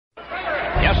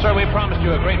Yes, sir, we promised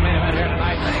you a great main event here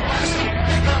tonight.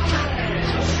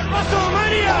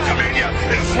 WrestleMania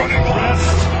is running wild.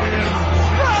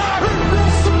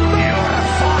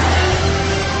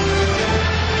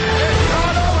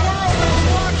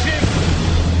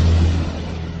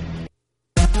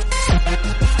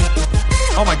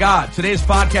 Oh my God, today's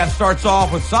podcast starts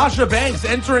off with Sasha Banks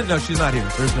entering. No, she's not here.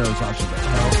 There's no Sasha Banks.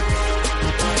 No.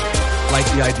 I like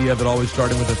the idea of it always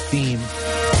starting with a theme.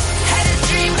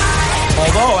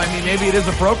 Although, I mean, maybe it is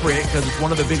appropriate because it's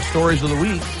one of the big stories of the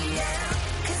week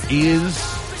is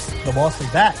the boss is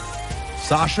back.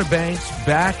 Sasha Banks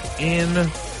back in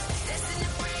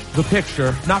the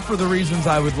picture. Not for the reasons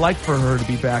I would like for her to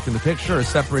be back in the picture. A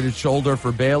separated shoulder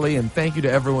for Bayley. And thank you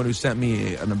to everyone who sent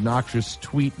me an obnoxious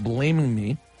tweet blaming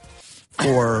me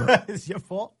for it's your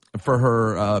fault. For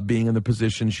her being in the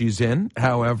position she's in.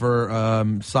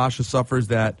 However, Sasha suffers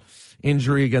that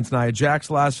injury against Nia Jax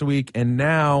last week, and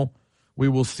now we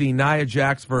will see Nia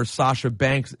Jax versus Sasha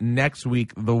Banks next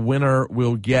week. The winner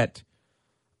will get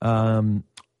a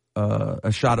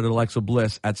shot at Alexa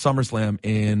Bliss at SummerSlam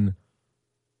in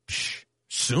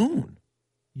soon.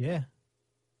 Yeah.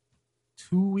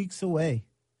 2 weeks away.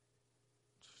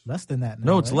 Less than that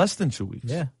now. No, it's less than 2 weeks.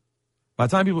 Yeah. By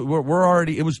the time people, we're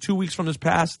already, it was 2 weeks from this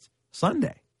past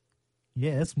Sunday.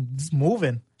 Yeah, it's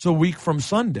moving. It's a week from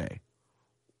Sunday.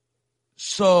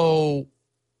 So,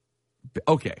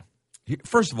 okay.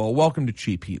 First of all, welcome to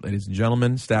Cheap Heat, ladies and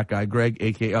gentlemen. Stat Guy Greg,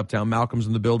 a.k.a. Uptown Malcolm's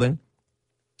in the building.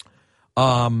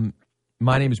 My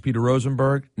name is Peter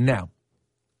Rosenberg. Now,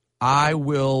 I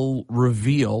will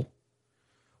reveal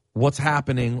what's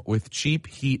happening with Cheap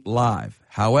Heat Live.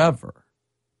 However,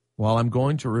 while I'm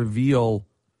going to reveal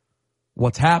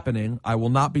what's happening, I will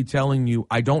not be telling you,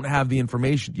 I don't have the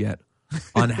information yet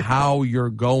on how you're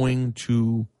going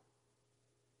to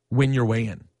win your way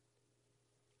in.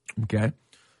 Okay?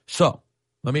 So,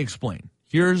 let me explain.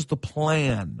 Here's the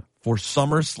plan for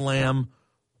SummerSlam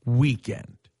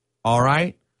weekend. All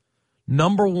right?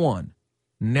 Number one,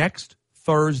 next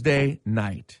Thursday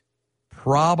night,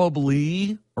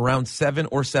 probably around 7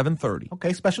 or 7:30.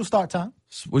 Okay, special start time.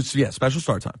 Yeah, special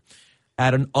start time.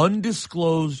 At an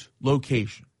undisclosed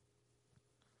location.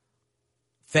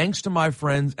 Thanks to my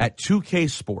friends at 2K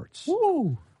Sports,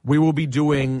 Woo. we will be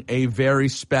doing a very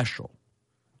special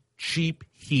Cheap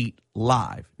Heat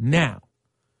Live. Now,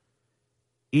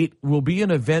 it will be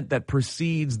an event that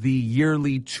precedes the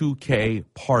yearly 2K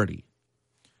party.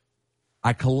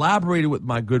 I collaborated with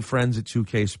my good friends at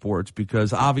 2K Sports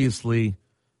because obviously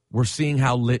we're seeing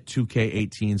how lit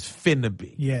 2K18's finna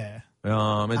be. Yeah.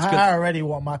 I already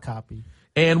want my copy.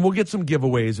 And we'll get some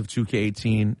giveaways of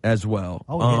 2K18 as well.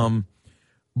 Oh, yeah.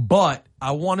 But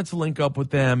I wanted to link up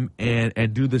with them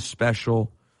and do this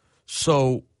special.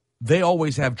 So they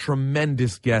always have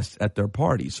tremendous guests at their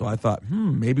party. So I thought,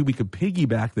 maybe we could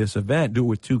piggyback this event, do it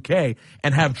with 2K,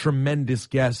 and have tremendous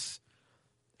guests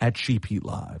at Cheap Heat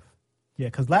Live. Yeah,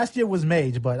 because last year was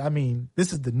Mage, but, I mean,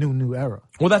 this is the new era.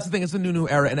 Well, that's the thing. It's the new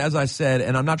era. And as I said,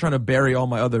 and I'm not trying to bury all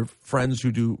my other friends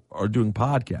who are doing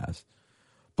podcasts,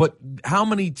 but how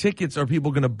many tickets are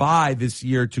people going to buy this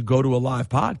year to go to a live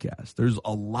podcast? There's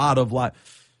a lot of live.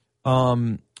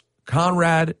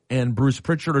 Conrad and Bruce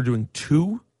Pritchard are doing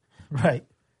 2. Right.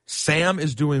 Sam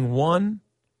is doing 1.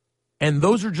 And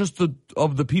those are just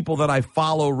of the people that I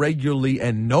follow regularly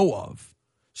and know of.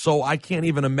 So I can't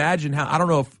even imagine how. I don't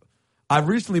know if I've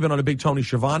recently been on a big Tony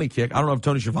Schiavone kick. I don't know if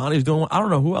Tony Schiavone is doing one. I don't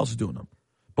know who else is doing them.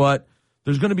 But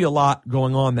there's going to be a lot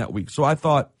going on that week. So I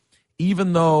thought,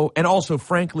 even though, and also,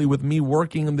 frankly, with me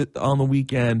working on the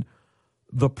weekend,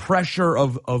 the pressure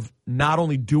of not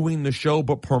only doing the show,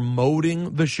 but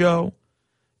promoting the show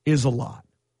is a lot.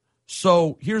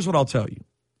 So here's what I'll tell you.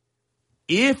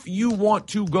 If you want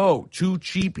to go to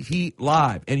Cheap Heat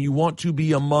Live and you want to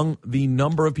be among the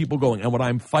number of people going, and what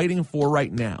I'm fighting for right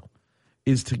now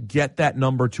is to get that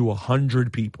number to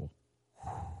 100 people.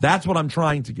 That's what I'm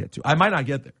trying to get to. I might not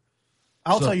get there.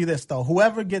 I'll tell you this, though.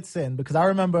 Whoever gets in, because I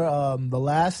remember the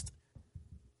last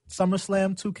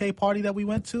SummerSlam 2K party that we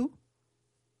went to,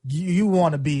 you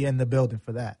want to be in the building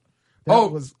for that.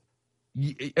 That was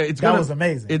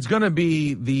amazing. It's going to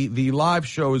be, the live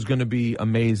show is going to be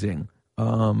amazing.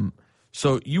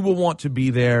 So you will want to be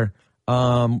there.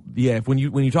 When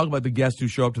you talk about the guests who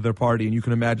show up to their party, and you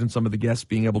can imagine some of the guests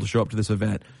being able to show up to this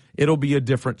event, it'll be a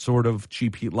different sort of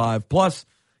Cheap Heat Live. Plus,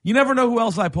 you never know who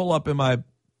else I pull out of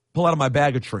my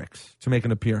bag of tricks to make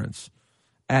an appearance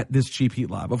at this Cheap Heat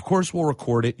Live. Of course, we'll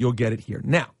record it. You'll get it here.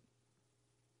 Now,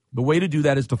 the way to do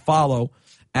that is to follow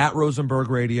at Rosenberg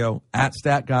Radio, at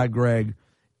Stat Guy Greg,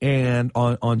 and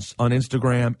on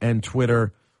Instagram and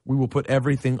Twitter. We will put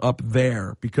everything up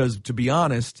there because, to be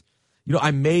honest,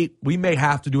 we may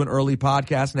have to do an early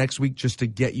podcast next week just to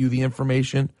get you the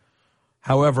information.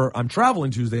 However, I'm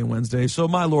traveling Tuesday and Wednesday, so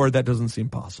my Lord, that doesn't seem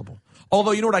possible.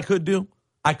 Although, you know what I could do?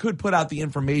 I could put out the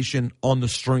information on the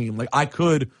stream. Like, I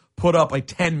could put up a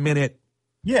 10-minute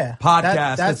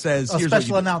podcast that says, here's a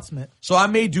special announcement. So I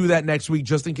may do that next week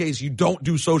just in case you don't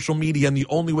do social media and the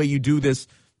only way you do this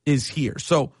is here.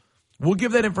 So we'll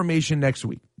give that information next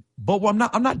week. But I'm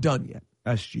not done yet,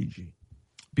 SGG,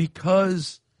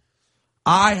 because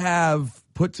I have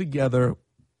put together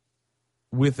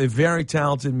with a very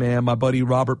talented man, my buddy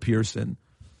Robert Pearson,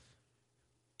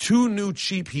 2 new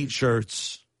Cheap Heat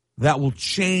shirts that will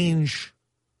change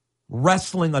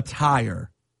wrestling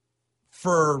attire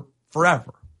for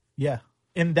forever. Yeah,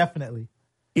 indefinitely.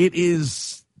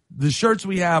 The shirts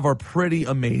we have are pretty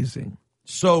amazing.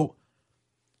 So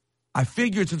I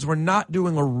figured since we're not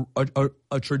doing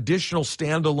a traditional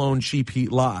standalone Cheap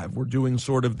Heat Live, we're doing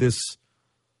sort of this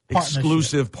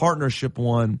exclusive partnership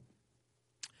one.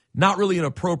 Not really an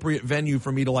appropriate venue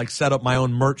for me to like set up my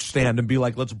own merch stand and be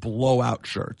like, let's blow out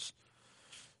shirts.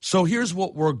 So here's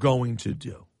what we're going to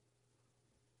do.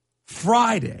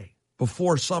 Friday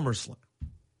before SummerSlam,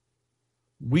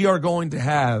 we are going to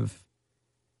have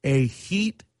a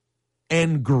Heat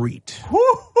and Greet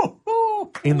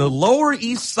in the Lower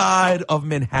East Side of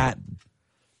Manhattan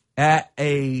at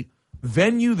a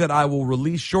venue that I will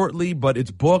release shortly, but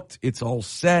it's booked. It's all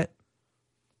set.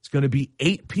 It's going to be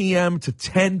 8 p.m. to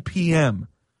 10 p.m.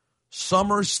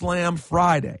 SummerSlam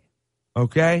Friday,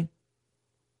 okay?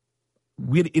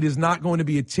 It is not going to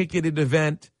be a ticketed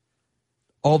event,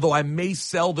 although I may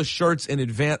sell the shirts in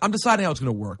advance. I'm deciding how it's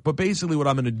going to work, but basically what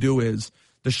I'm going to do is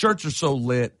the shirts are so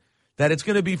lit that it's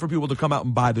going to be for people to come out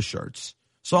and buy the shirts.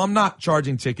 So I'm not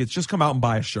charging tickets. Just come out and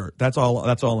buy a shirt. That's all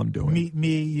I'm doing. Meet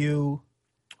me, you.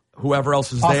 Whoever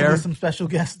else is Possibly there. Some special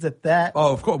guests at that.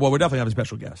 Oh, of course. Well, we're definitely having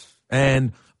special guests.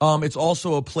 And it's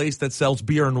also a place that sells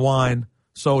beer and wine,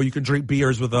 so you can drink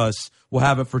beers with us. We'll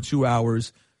have it for 2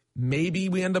 hours. Maybe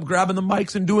we end up grabbing the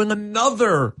mics and doing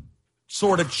another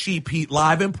sort of Cheap Heat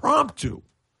Live impromptu.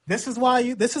 This is why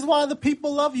the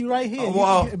people love you right here.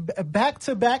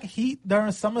 Back-to-back Heat during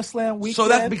SummerSlam weekend. So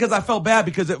that's because I felt bad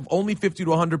because if only 50 to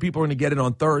 100 people are going to get it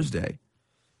on Thursday.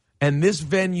 And this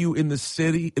venue in the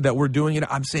city that we're doing it,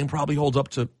 I'm saying probably holds up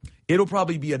to, it'll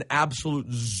probably be an absolute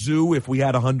zoo if we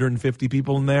had 150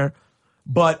 people in there.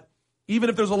 But even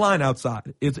if there's a line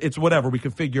outside, it's whatever. We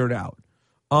can figure it out.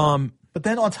 But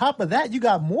then on top of that, you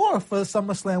got more for the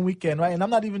SummerSlam weekend, right? And I'm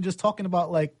not even just talking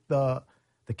about like the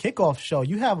kickoff show.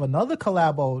 You have another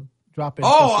collabo dropping.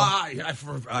 Oh,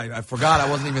 I forgot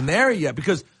I wasn't even there yet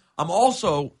because I'd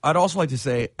also like to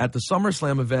say at the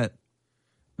SummerSlam event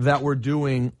that we're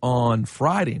doing on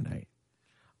Friday night,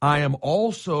 I am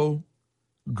also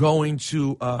going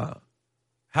to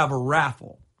have a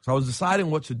raffle. So I was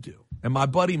deciding what to do. And my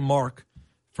buddy Mark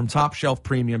from Top Shelf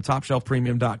Premium,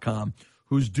 topshelfpremium.com,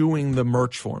 who's doing the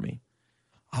merch for me,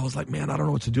 I was like, man, I don't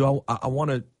know what to do. I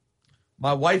want to,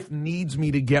 my wife needs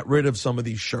me to get rid of some of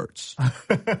these shirts.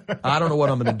 I don't know what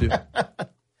I'm going to do.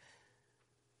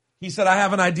 He said, I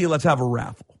have an idea. Let's have a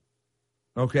raffle.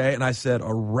 Okay. And I said,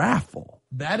 a raffle?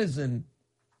 That's an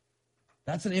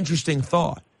interesting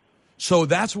thought. So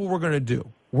that's what we're going to do.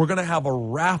 We're going to have a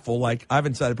raffle, like I've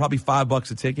decided, probably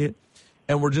 $5 a ticket.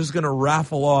 And we're just going to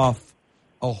raffle off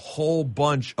a whole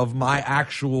bunch of my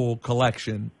actual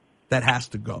collection that has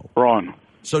to go. Braun.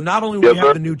 So not only will we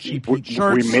have the new Cheap Heat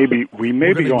shirts, we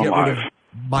may be going live.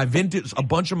 My vintage, a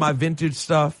bunch of my vintage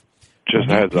stuff. Just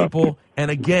a heads up.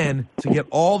 And again, to get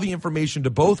all the information to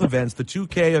both events, the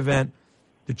 2K event,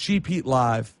 the Cheap Heat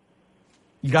Live,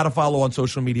 you got to follow on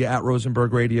social media at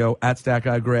Rosenberg Radio, at Stack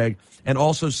Guy Greg. And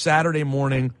also Saturday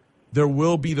morning, there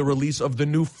will be the release of the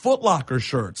new Foot Locker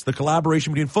shirts, the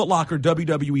collaboration between Foot Locker,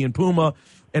 WWE, and Puma.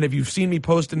 And if you've seen me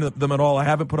posting them at all, I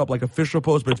haven't put up like official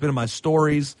posts, but it's been in my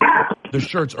stories. The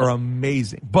shirts are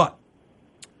amazing. But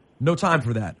no time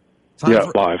for that.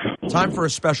 Live. Time for a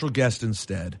special guest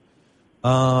instead.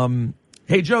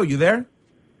 Hey, Joe, you there?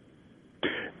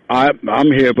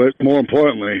 I'm here, but more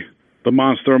importantly, the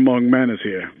monster among men is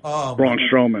here. Oh, Braun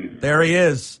Strowman. There he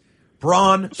is.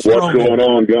 Braun Strowman. What's going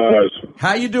on, guys?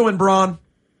 How you doing, Braun?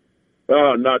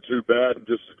 Not too bad.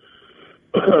 Just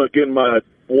getting my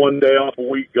one day off a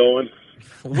week going.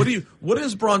 What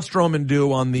does Braun Strowman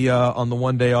do on the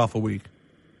one day off a week?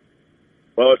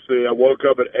 Well, let's see. I woke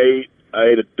up at 8. I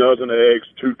ate a dozen eggs,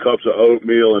 2 cups of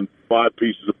oatmeal, and 5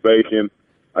 pieces of bacon.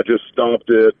 I just stopped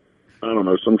at, I don't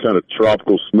know, some kind of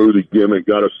tropical smoothie gimmick,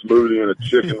 got a smoothie and a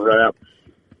chicken wrap,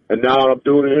 and now I'm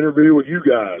doing an interview with you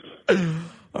guys.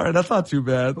 All right, that's not too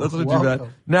bad. That's not too bad.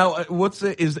 Now,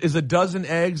 is a dozen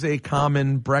eggs a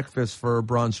common breakfast for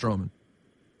Braun Strowman?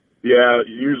 Yeah,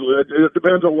 usually it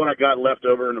depends on what I got left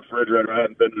over in the refrigerator. I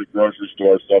hadn't been to the grocery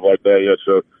store and stuff like that yet,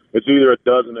 so it's either a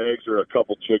dozen eggs or a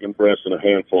couple chicken breasts and a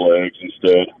handful of eggs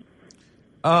instead.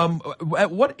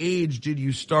 At what age did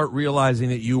you start realizing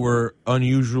that you were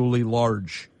unusually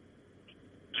large?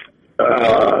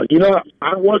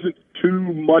 I wasn't too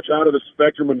much out of the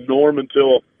spectrum of norm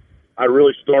until I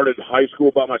really started high school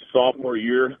about my sophomore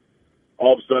year.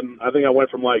 All of a sudden, I think I went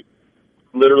from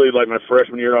literally my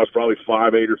freshman year, I was probably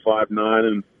 5'8" or 5'9"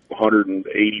 and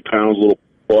 180 pounds, little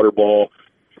butterball.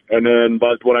 And then,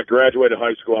 but when I graduated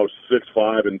high school, I was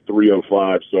 6'5" and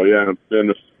 305. So yeah, in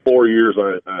the 4 years,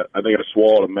 I think I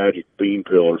swallowed a magic bean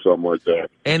pill or something like that.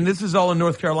 And this is all in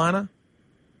North Carolina?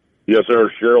 Yes,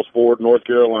 sir. Sherrills Ford, North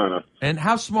Carolina. And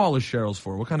how small is Sherrills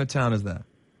Ford? What kind of town is that?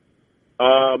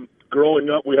 Growing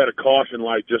up, we had a caution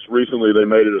light. Just recently, they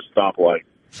made it a stoplight.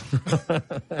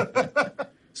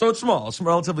 So it's small. It's a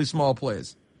relatively small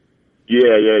place.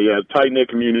 Yeah. Tight-knit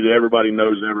community. Everybody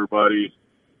knows everybody.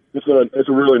 It's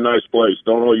a really nice place.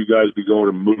 Don't all you guys be going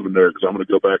and moving there because I'm going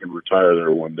to go back and retire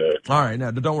there one day. All right.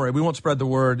 Now, don't worry. We won't spread the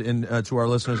word to our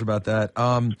listeners about that.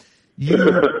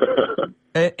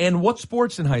 And what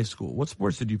sports in high school? What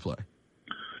sports did you play?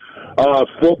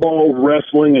 Football,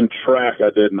 wrestling, and track I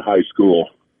did in high school.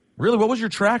 Really? What was your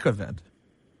track event?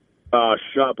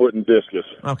 Shot put and discus.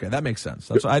 Okay, that makes sense.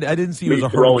 That's I didn't see you as a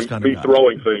hurdles kind of guy.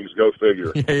 Throwing things, go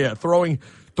figure. Yeah,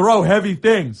 throw heavy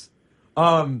things.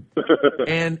 And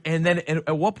then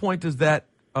at what point does that?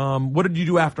 What did you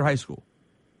do after high school?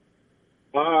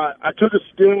 I took a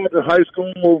stint in high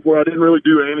school where I didn't really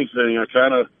do anything. I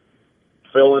kind of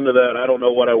fell into that I don't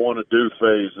know what I want to do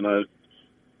phase, and I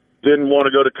didn't want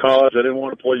to go to college. I didn't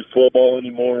want to play football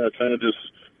anymore. I kind of just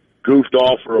goofed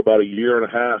off for about a year and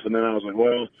a half, and then I was like,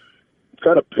 well, I'm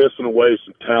kind of pissing away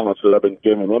some talents that I've been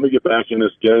given. Let me get back in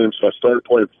this game. So I started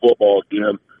playing football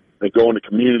again and going to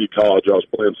community college. I was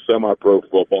playing semi-pro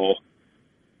football.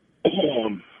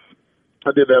 I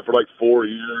did that for 4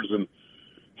 years and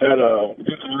had a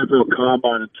NFL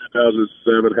combine in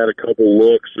 2007, had a couple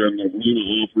looks and a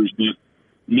really offers, but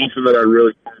nothing that I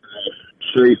really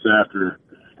chase after.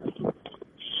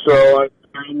 So I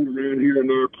traveled around here and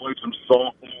there, played some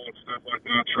softball and stuff like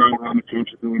that, traveled around the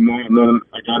country doing that, and then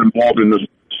I got involved in the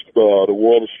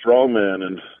world of strongman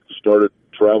and started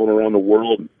traveling around the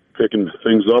world, picking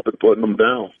things up and putting them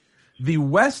down. The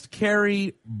West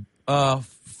Cary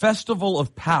Festival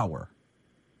of Power.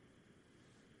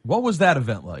 What was that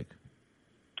event like?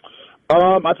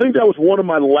 I think that was one of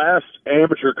my last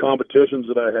amateur competitions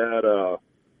that I had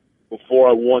before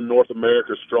I won North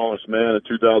America's Strongest Man in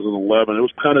 2011. It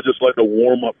was kind of just like a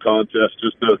warm-up contest,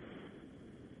 just to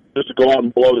go out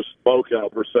and blow the smoke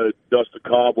out, per se, dust the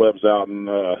cobwebs out, and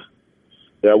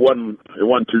it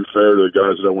wasn't too fair to the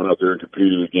guys that I went out there and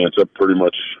competed against. I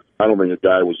don't think a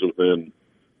guy was within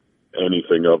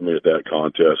anything of me at that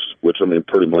contest, which,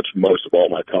 pretty much most of all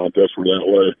my contests were that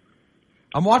way.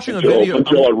 I'm watching a video.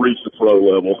 Until I reached the pro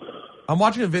level. I'm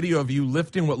watching a video of you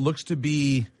lifting what looks to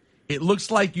be, it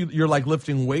looks like you're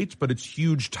lifting weights, but it's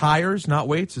huge tires, not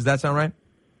weights. Does that sound right?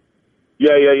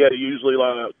 Yeah. Usually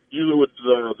with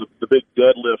the big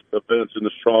deadlift events in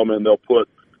the strongman, they'll put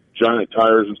giant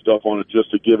tires and stuff on it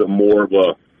just to give it more of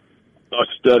a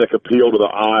aesthetic appeal to the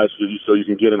eyes, so you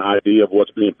can get an idea of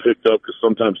what's being picked up. Because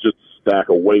sometimes just a stack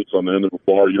of weights on the end of the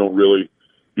bar, you don't really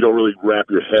wrap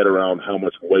your head around how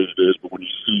much weight it is. But when you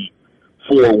see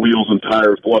 4 wheels and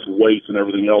tires plus weights and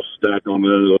everything else stacked on the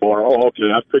end of the bar, oh,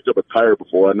 okay, I've picked up a tire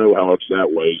before. I know how much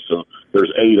that weighs. So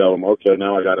there's 8 of them. Okay,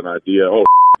 now I got an idea. Oh,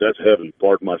 that's heavy.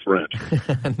 Pardon my French.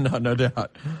 No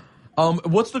doubt.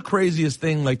 What's the craziest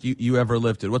thing you ever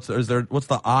lifted? What's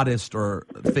the oddest or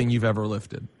thing you've ever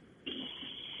lifted?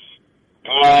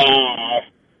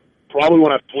 Probably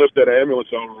when I flipped that ambulance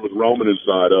over with Roman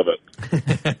inside of it.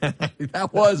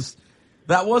 That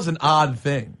was an odd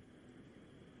thing.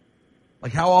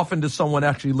 How often does someone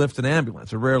actually lift an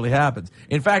ambulance? It rarely happens.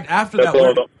 In fact, after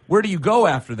that, where do you go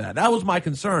after that? That was my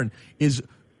concern.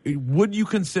 Would you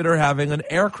consider having an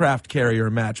aircraft carrier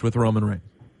match with Roman Reigns?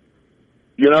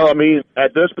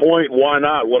 At this point, why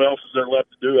not? What else is there left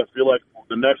to do? I feel like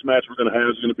the next match we're going to have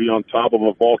is going to be on top of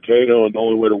a volcano, and the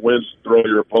only way to win is to throw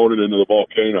your opponent into the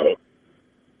volcano.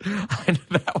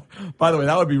 By the way,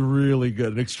 that would be really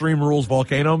good. An Extreme Rules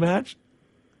volcano match?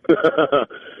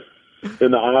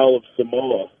 In the Isle of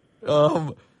Samoa.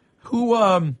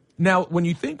 Now, when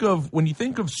you think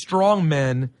of strong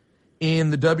men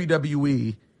in the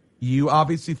WWE, you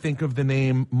obviously think of the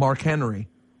name Mark Henry.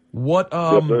 What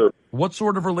Yes, sir. What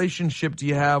sort of relationship do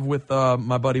you have with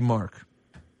my buddy Mark?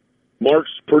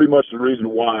 Mark's pretty much the reason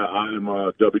why I'm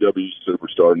a WWE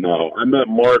superstar now. I met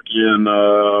Mark in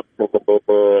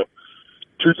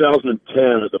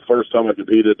 2010 at the first time I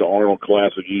competed at the Arnold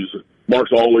Classic.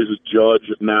 Mark's always a judge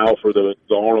now for the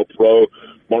Arnold Pro.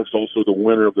 Mark's also the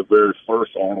winner of the very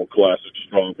first Arnold Classic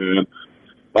strongman.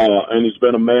 And he's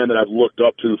been a man that I've looked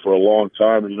up to for a long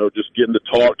time. And, just getting to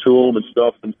talk to him and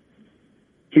stuff. And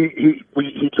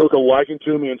he took a liking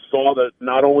to me and saw that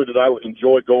not only did I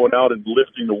enjoy going out and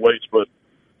lifting the weights, but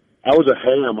I was a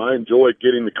ham. I enjoyed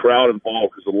getting the crowd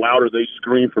involved because the louder they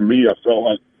screamed for me, I felt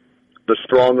like the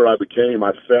stronger I became.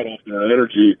 I fed off their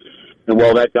energy. And,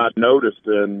 that got noticed,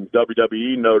 and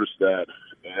WWE noticed that.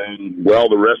 And,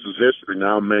 the rest is history.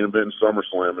 Now I'm main eventing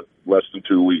SummerSlam in less than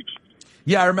 2 weeks.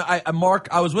 Yeah, I remember. Mark,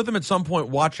 I was with him at some point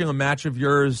watching a match of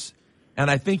yours, and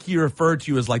I think he referred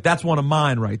to you as like, that's one of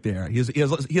mine right there. He has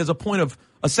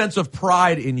a sense of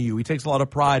pride in you. He takes a lot of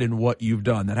pride in what you've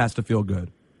done. That has to feel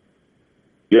good.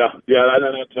 Yeah.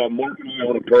 That's Mark and I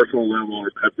on a personal level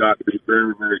have got to be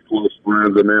very, very close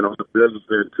friends, and then on the business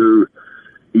end too,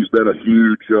 he's been a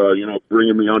huge,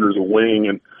 bringing me under the wing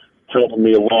and helping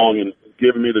me along and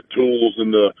giving me the tools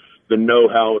and the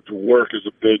know-how to work as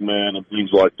a big man and things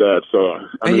like that. So,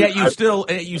 yet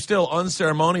you still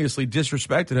unceremoniously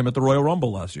disrespected him at the Royal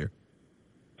Rumble last year.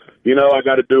 I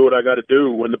got to do what I got to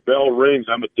do. When the bell rings,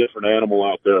 I'm a different animal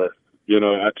out there.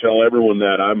 I tell everyone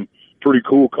that I'm pretty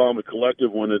cool, calm, and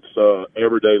collective when it's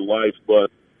everyday life.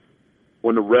 But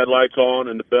when the red light's on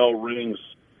and the bell rings,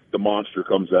 the monster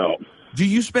comes out. Do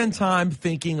you spend time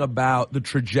thinking about the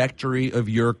trajectory of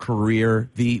your career?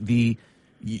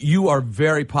 You are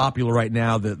very popular right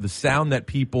now. The sound that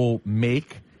people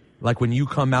make, like when you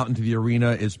come out into the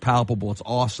arena, is palpable. It's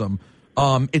awesome.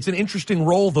 It's an interesting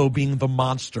role, though, being the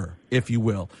monster, if you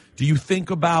will. Do you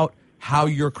think about how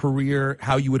your career,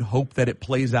 how you would hope that it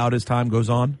plays out as time goes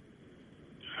on?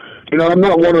 I'm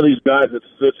not one of these guys that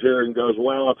sits here and goes,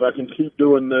 well, if I can keep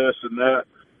doing this and that,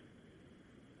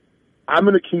 I'm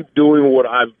going to keep doing what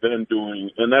I've been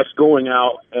doing, and that's going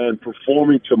out and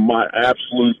performing to my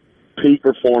absolute peak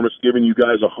performance, giving you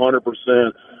guys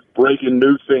 100%, breaking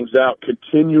new things out,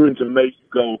 continuing to make you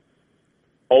go,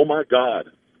 oh my God,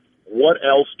 what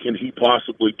else can he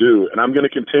possibly do? And I'm going to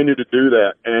continue to do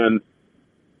that. And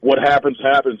what happens,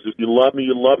 happens. If you love me,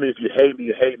 you love me. If you hate me,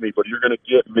 you hate me. But you're going to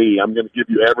get me. I'm going to give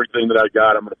you everything that I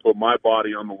got. I'm going to put my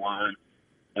body on the line,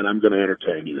 and I'm going to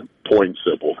entertain you. Plain and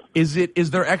simple.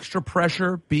 Is there extra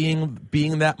pressure being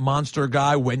that monster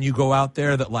guy when you go out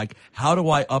there that, like, how do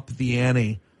I up the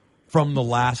ante from the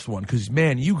last one? Because,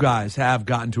 man, you guys have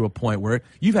gotten to a point where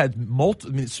you've had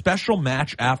special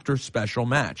match after special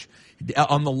match.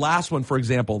 On the last one, for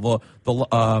example,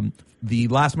 the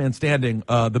Last Man Standing,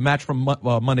 the match from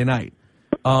Monday night,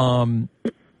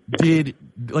 did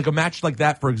like a match like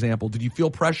that, for example, did you feel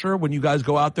pressure when you guys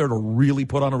go out there to really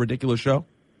put on a ridiculous show?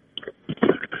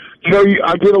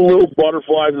 I get a little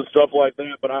butterflies and stuff like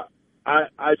that, but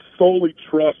I solely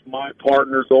trust my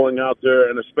partners going out there,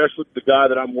 and especially the guy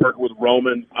that I'm working with,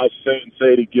 Roman. I'll say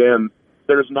it again.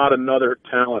 There's not another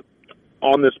talent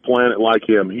on this planet like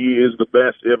him. He is the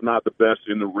best, if not the best,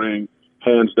 in the ring,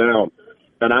 hands down.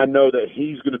 And I know that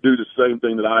he's going to do the same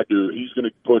thing that I do. He's going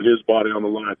to put his body on the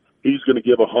line. He's going to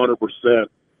give 100%.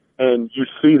 And you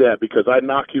see that because I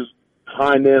knock his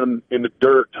hind end in the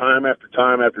dirt time after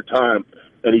time after time,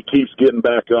 and he keeps getting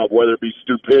back up, whether it be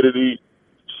stupidity,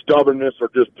 stubbornness,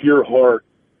 or just pure heart.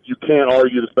 You can't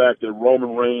argue the fact that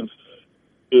Roman Reigns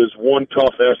is one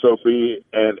tough SOB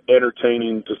and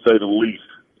entertaining, to say the least.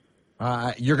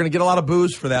 You're going to get a lot of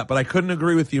boos for that, but I couldn't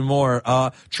agree with you more.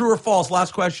 True or false?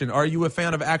 Last question. Are you a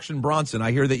fan of Action Bronson?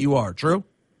 I hear that you are. True?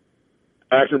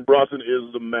 Action Bronson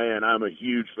is the man. I'm a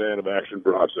huge fan of Action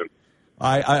Bronson.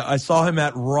 I saw him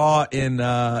at Raw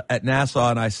at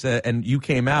Nassau, and you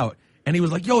came out, and he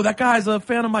was like, "Yo, that guy's a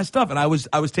fan of my stuff," and I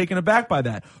was taken aback by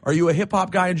that. Are you a hip hop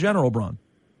guy in general, Bron?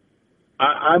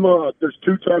 There's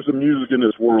two types of music in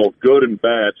this world, good and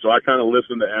bad, so I kind of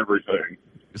listen to everything.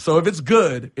 So if it's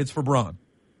good, it's for Bron.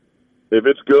 If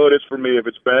it's good, it's for me. If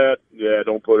it's bad, yeah,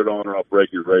 don't put it on or I'll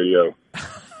break your radio.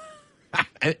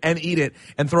 and eat it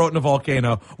and throw it in a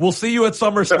volcano. We'll see you at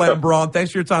SummerSlam, Bron.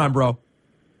 Thanks for your time, bro.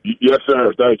 Yes,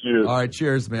 sir. Thank you. All right,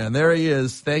 cheers, man. There he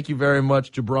is. Thank you very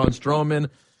much to Braun Strowman.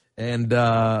 And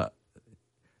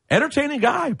entertaining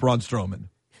guy, Braun Strowman.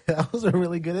 That was a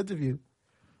really good interview.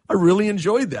 I really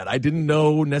enjoyed that. I didn't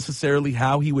know necessarily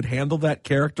how he would handle that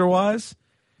character-wise.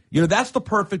 That's the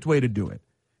perfect way to do it.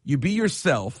 You be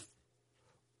yourself,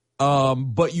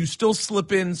 but you still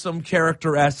slip in some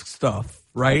character-esque stuff,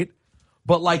 right?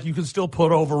 But, like, you can still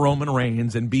put over Roman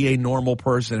Reigns and be a normal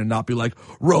person and not be like,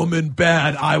 Roman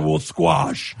bad, I will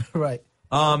squash. Right.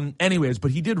 Anyways,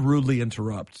 but he did rudely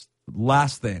interrupt.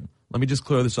 Last thing, let me just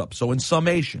clear this up. So in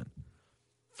summation,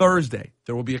 Thursday,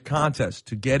 there will be a contest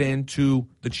to get into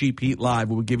the Cheap Heat Live.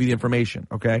 We will give you the information,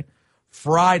 okay?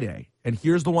 Friday, and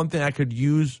here's the one thing I could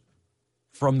use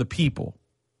from the people.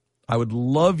 I would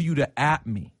love you to @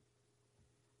 me.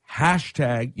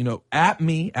 Hashtag, @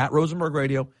 me, @ Rosenberg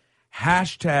Radio.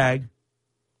 Hashtag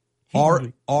what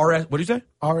do you say?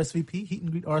 RSVP, Heat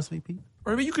and Greet RSVP.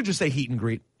 Or maybe you could just say Heat and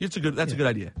Greet. That's a good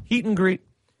idea. Heat and Greet.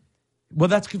 Well,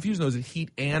 that's confusing though. Is it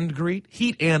Heat and Greet?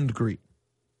 Heat and Greet.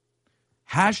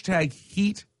 Hashtag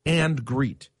Heat and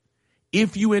Greet.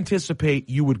 If you anticipate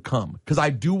you would come, because I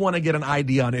do want to get an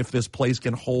idea on if this place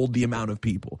can hold the amount of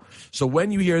people. So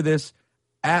when you hear this,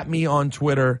 @ me on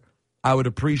Twitter. I would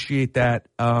appreciate that.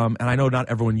 And I know not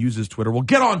everyone uses Twitter. Well,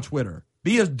 get on Twitter.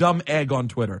 Be a dumb egg on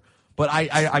Twitter. But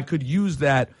I could use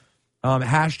that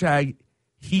hashtag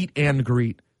Heat and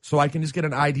Greet so I can just get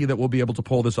an idea that we'll be able to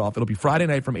pull this off. It'll be Friday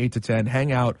night from 8 to 10.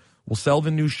 Hang out. We'll sell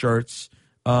the new shirts.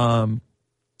 And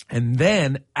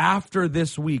then after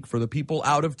this week, for the people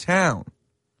out of town,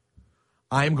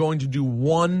 I'm going to do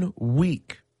 1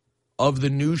 week of the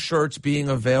new shirts being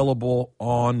available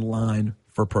online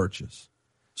for purchase.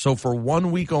 So for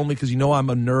 1 week only, because I'm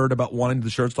a nerd about wanting the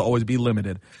shirts to always be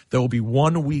limited, there will be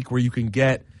 1 week where you can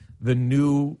get the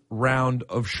new round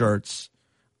of shirts.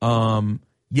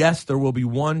 Yes, there will be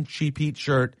one Cheap Heat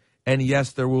shirt, and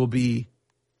yes, there will be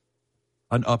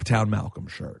an Uptown Malcolm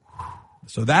shirt.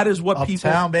 So that is what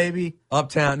Uptown, baby.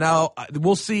 Uptown. Now,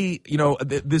 we'll see,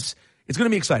 this... It's going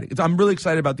to be exciting. I'm really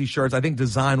excited about these shirts. I think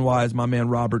design-wise, my man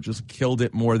Robert just killed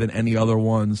it more than any other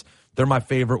ones. They're my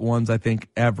favorite ones, I think,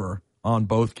 ever on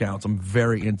both counts. I'm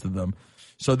very into them.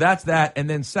 So that's that. And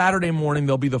then Saturday morning,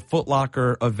 there'll be the Foot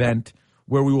Locker event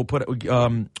where we will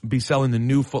be selling the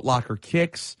new Foot Locker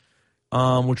kicks,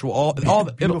 which will all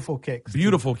beautiful kicks.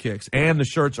 Beautiful kicks. And the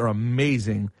shirts are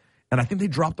amazing. And I think they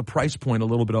dropped the price point a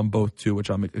little bit on both, too, which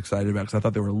I'm excited about because I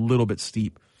thought they were a little bit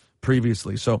steep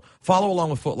previously. So follow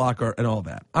along with Foot Locker and all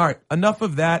that. All right, enough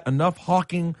of that. Enough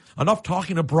talking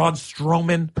to Braun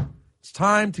Strowman. It's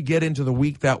time to get into the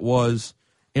week that was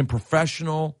in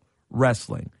professional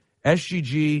wrestling.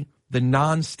 SGG, the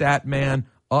non-stat man,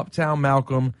 Uptown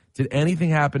Malcolm. Did anything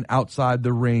happen outside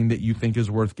the ring that you think is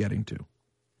worth getting to?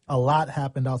 A lot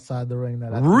happened outside the ring.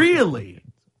 Really?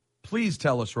 Please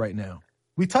tell us right now.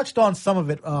 We touched on some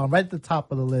of it right at the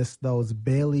top of the list, though, is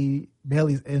Bayley.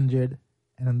 Bayley's injured.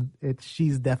 And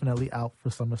she's definitely out for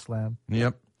SummerSlam.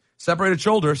 Yep. Separated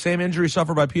shoulder, same injury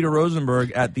suffered by Peter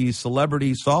Rosenberg at the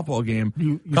celebrity softball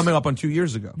game coming up on 2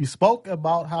 years ago. You spoke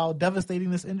about how devastating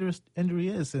this injury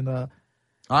is. And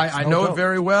I know it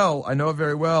very well.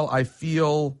 I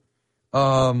feel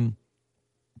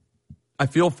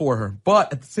for her.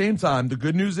 But at the same time, the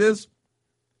good news is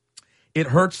it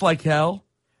hurts like hell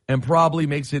and probably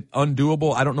makes it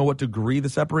undoable. I don't know what degree the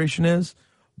separation is.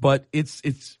 But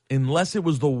it's unless it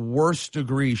was the worst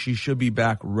degree, she should be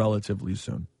back relatively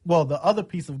soon. Well, the other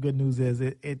piece of good news is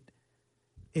it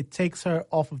takes her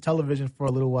off of television for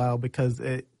a little while because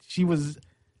the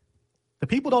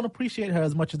people don't appreciate her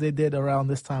as much as they did around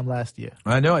this time last year.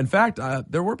 I know. In fact,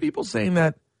 there were people saying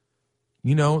that,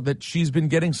 that she's been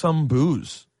getting some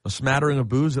boos, a smattering of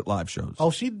boos at live shows.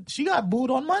 Oh, she got booed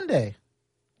on Monday.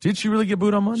 Did she really get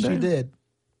booed on Monday? She did.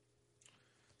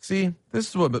 See,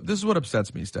 this is what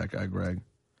upsets me, Stat Guy Greg.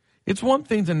 It's one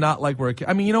thing to not like where it...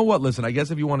 I mean, you know what? Listen, I guess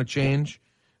if you want to change,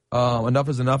 enough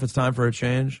is enough, it's time for a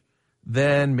change,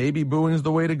 then maybe booing is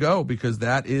the way to go because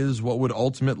that is what would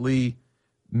ultimately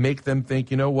make them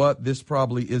think, you know what, this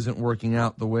probably isn't working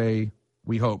out the way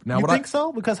we hope. Now, you think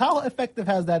so? Because how effective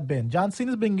has that been? John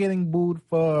Cena's been getting booed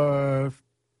for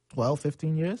 12,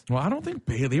 15 years. Well, I don't think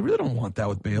Bayley... They really don't want that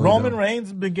with Bayley. Roman Reigns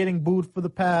has been getting booed for the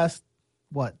past,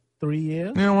 3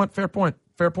 years? You know what? Fair point.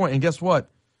 And guess what?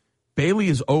 Bayley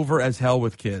is over as hell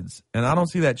with kids, and I don't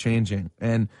see that changing.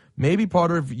 And maybe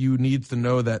part of you needs to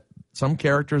know that some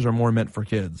characters are more meant for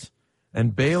kids.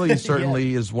 And Bayley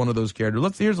certainly is one of those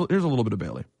characters. Here's a little bit of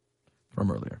Bayley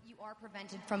from earlier. You are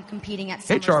prevented from competing at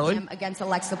SummerSlam against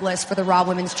Alexa Bliss for the Raw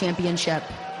Women's Championship.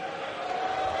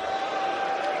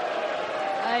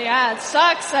 Yeah, it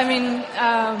sucks. I mean,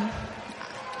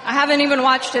 I haven't even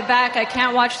watched it back. I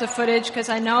can't watch the footage because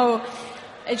I know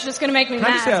it's just going to make me mad.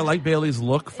 Can I just say I like Bayley's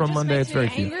look from Monday? It's very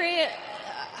cute.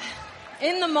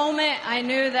 In the moment, I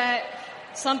knew that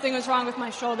something was wrong with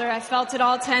my shoulder. I felt it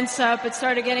all tense up. It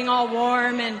started getting all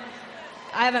warm, and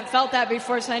I haven't felt that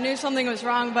before, so I knew something was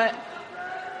wrong. But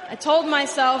I told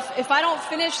myself, if I don't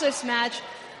finish this match,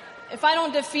 if I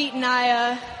don't defeat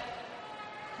Nia,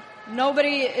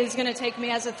 nobody is going to take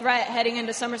me as a threat heading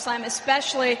into SummerSlam,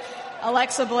 especially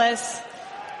Alexa Bliss.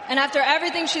 And after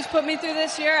everything she's put me through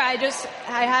this year, I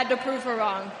had to prove her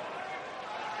wrong.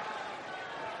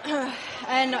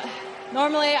 And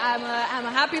normally I'm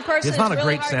a happy person. It's not a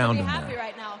really great sound hard to be in happy there.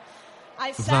 Right now.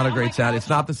 It's not a great sound. It's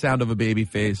not the sound of a baby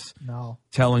face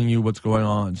telling you what's going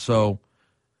on. So,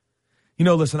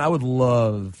 listen, I would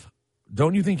love,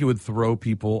 don't you think it would throw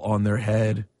people on their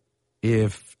head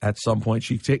if at some point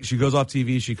she goes off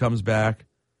TV, she comes back,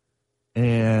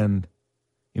 and,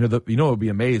 it would be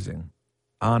amazing,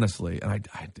 honestly. And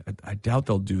I doubt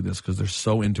they'll do this because they're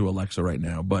so into Alexa right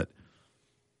now. But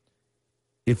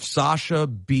if Sasha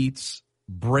breaks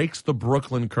the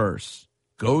Brooklyn curse,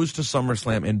 goes to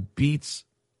SummerSlam and beats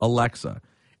Alexa.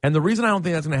 And the reason I don't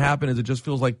think that's going to happen is it just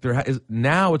feels like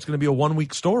now it's going to be a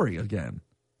 1-week story again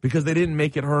because they didn't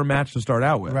make it her match to start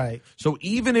out with. Right. So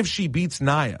even if she beats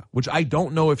Nia, which I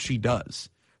don't know if she does,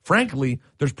 frankly,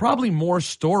 there's probably more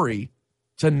story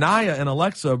to Nia and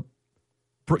Alexa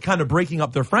kind of breaking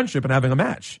up their friendship and having a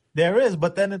match. There is,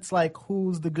 but then it's like,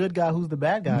 who's the good guy, who's the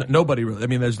bad guy? Nobody really. I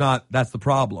mean, that's the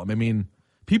problem. I mean,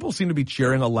 people seem to be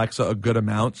cheering Alexa a good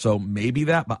amount, so maybe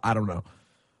that, but I don't know.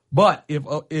 But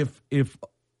if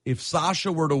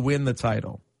Sasha were to win the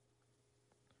title,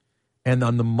 and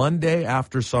on the Monday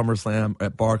after SummerSlam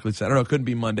at Barclays Center, it couldn't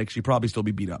be Monday because she'd probably still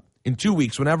be beat up. In 2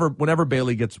 weeks, whenever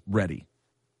Bayley gets ready,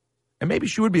 and maybe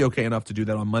she would be okay enough to do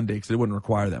that on Monday because it wouldn't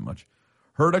require that much.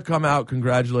 Her to come out,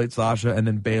 congratulate Sasha, and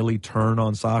then Bayley turn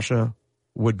on Sasha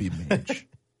would be mage.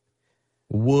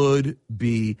 Would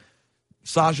be.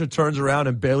 Sasha turns around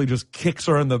and Bayley just kicks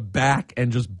her in the back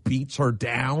and just beats her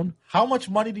down. How much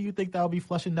money do you think that would be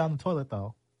flushing down the toilet,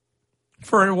 though?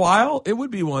 For a while, it would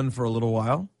be one for a little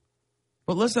while.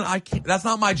 But listen, that's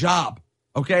not my job.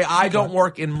 Okay, I don't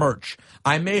work in merch.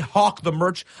 I may hawk the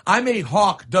merch. I may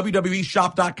hawk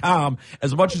WWEshop.com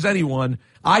as much as anyone.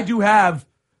 I do have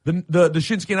the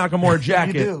Shinsuke Nakamura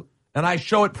jacket, You do. and I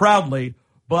show it proudly.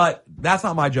 But that's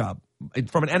not my job.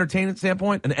 From an entertainment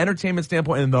standpoint, and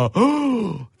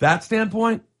that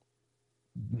standpoint,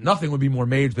 nothing would be more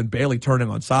mage than Bayley turning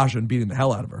on Sasha and beating the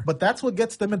hell out of her. But that's what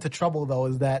gets them into trouble, though,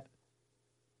 is that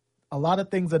a lot of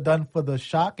things are done for the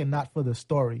shock and not for the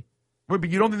story. Wait, but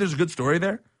you don't think there's a good story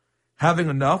there? Having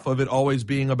enough of it always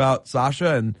being about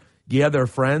Sasha and, yeah, they're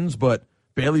friends, but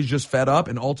Bayley's just fed up.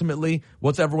 And ultimately,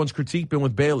 what's everyone's critique been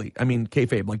with Bayley? I mean,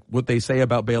 kayfabe, like what they say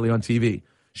about Bayley on TV.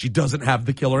 She doesn't have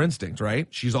the killer instinct, right?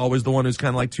 She's always the one who's kind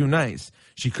of like too nice.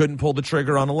 She couldn't pull the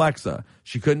trigger on Alexa.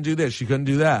 She couldn't do this. She couldn't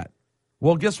do that.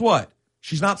 Well, guess what?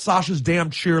 She's not Sasha's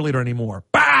damn cheerleader anymore.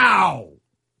 Bow!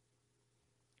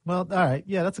 Well, all right.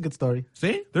 Yeah, that's a good story.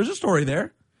 See? There's a story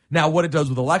there. Now, what it does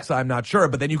with Alexa, I'm not sure,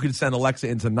 but then you could send Alexa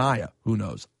into Nia. Who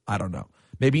knows? I don't know.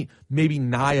 Maybe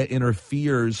Nia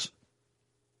interferes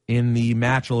in the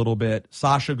match a little bit.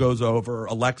 Sasha goes over.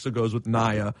 Alexa goes with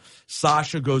Nia.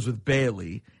 Sasha goes with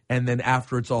Bayley. And then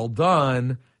after it's all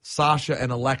done, Sasha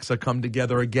and Alexa come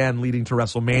together again, leading to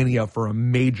WrestleMania for a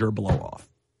major blow-off.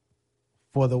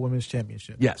 For the Women's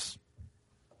Championship. Yes.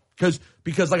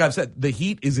 Because like I've said, the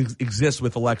heat exists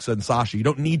with Alexa and Sasha. You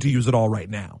don't need to use it all right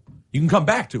now. You can come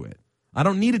back to it. I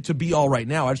don't need it to be all right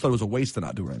now. I just thought it was a waste to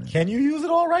not do it right now. Can you use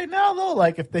it all right now, though?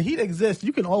 Like, if the heat exists,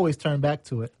 you can always turn back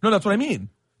to it. No, that's what I mean.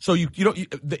 So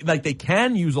they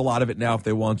can use a lot of it now if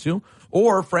they want to,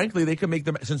 or frankly, they could make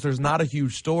them, since there's not a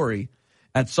huge story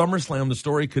at SummerSlam. The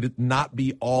story could not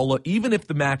be all, even if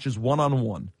the match is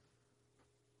 1-on-1.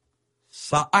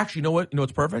 So, actually, you know what? You know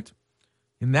what's perfect?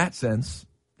 In that sense,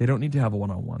 they don't need to have a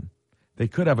 1-on-1. They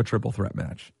could have a triple threat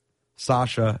match.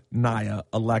 Sasha, Nia,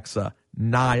 Alexa.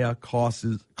 Nia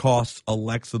costs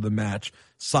Alexa the match.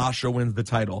 Sasha wins the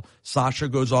title. Sasha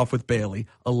goes off with Bayley.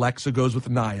 Alexa goes with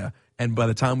Nia. And by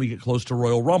the time we get close to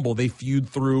Royal Rumble, they feud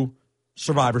through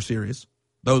Survivor Series,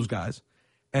 those guys.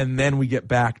 And then we get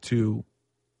back to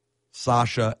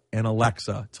Sasha and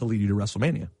Alexa to lead you to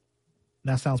WrestleMania.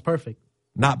 That sounds perfect.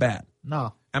 Not bad.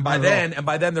 No. And by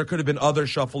then there could have been other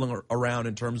shuffling around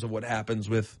in terms of what happens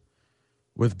with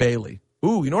Bayley.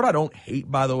 Ooh, you know what I don't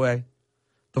hate, by the way?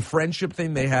 The friendship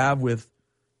thing they have with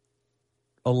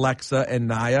Alexa and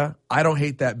Nia. I don't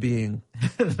hate that being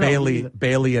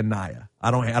Bayley and Nia. I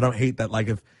don't hate that.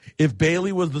 Like if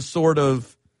Bayley was the sort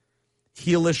of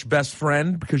heelish best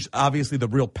friend, because obviously the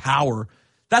real power,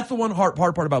 that's the one hard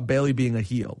part about Bayley being a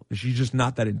heel. She's just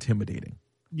not that intimidating.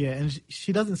 Yeah, and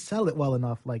she doesn't sell it well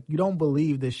enough. Like, you don't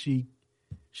believe that she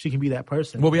can be that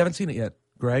person. Well, we haven't seen it yet,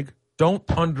 Greg. Don't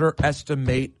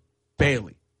underestimate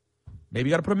Bayley. Maybe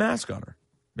you got to put a mask on her.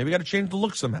 Maybe you got to change the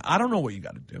look somehow. I don't know what you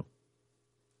got to do.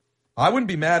 I wouldn't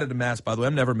be mad at a mask, by the way.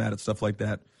 I'm never mad at stuff like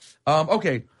that.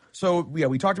 Okay, so, yeah,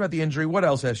 we talked about the injury. What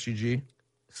else, SGG?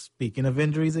 Speaking of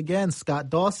injuries again, Scott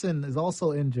Dawson is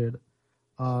also injured.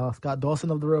 Scott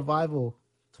Dawson of the Revival,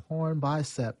 torn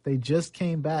bicep. They just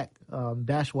came back.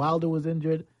 Dash Wilder was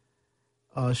injured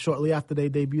shortly after they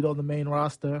debuted on the main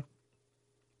roster.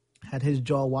 Had his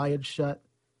jaw wired shut.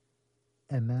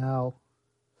 And now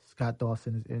Scott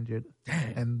Dawson is injured.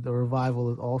 Dang. And the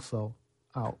Revival is also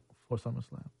out for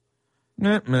SummerSlam.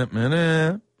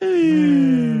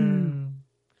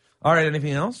 All right,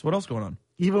 anything else? What else going on?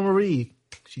 Eva Marie,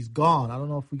 she's gone. I don't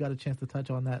know if we got a chance to touch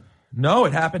on that. No,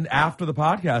 it happened after the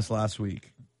podcast last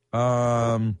week.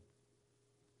 That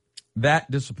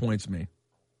disappoints me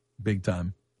big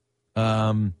time.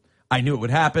 I knew it would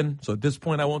happen, so at this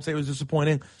point I won't say it was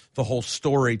disappointing. The whole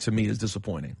story to me is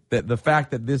disappointing. The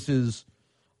fact that this is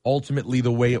ultimately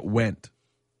the way it went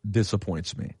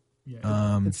disappoints me.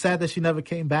 Yeah, it's sad that she never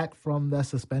came back from that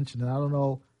suspension, and I don't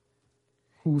know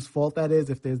whose fault that is,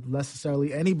 if there's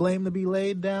necessarily any blame to be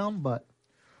laid down, but...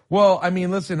 Well, I mean,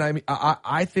 listen,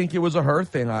 I think it was a her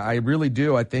thing. I really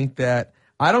do. I think that...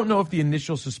 I don't know if the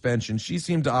initial suspension, she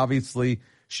seemed to obviously...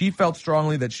 She felt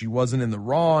strongly that she wasn't in the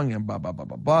wrong and blah, blah, blah,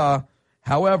 blah, blah.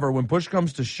 However, when push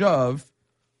comes to shove,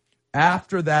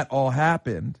 after that all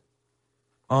happened,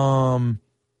 the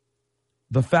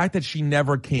fact that she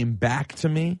never came back to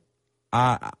me,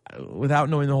 without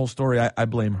knowing the whole story, I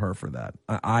blame her for that.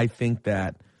 I think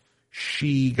that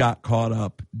she got caught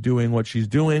up doing what she's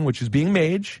doing, which is being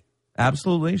mage.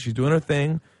 Absolutely. She's doing her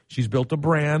thing. She's built a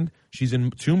brand. She's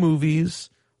in 2 movies.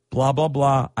 Blah, blah,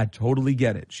 blah. I totally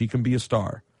get it. She can be a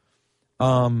star.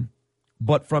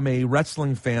 But from a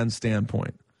wrestling fan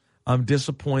standpoint, I'm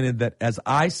disappointed that as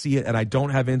I see it, and I don't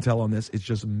have intel on this, it's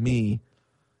just me,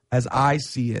 as I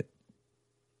see it,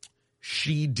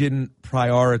 she didn't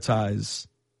prioritize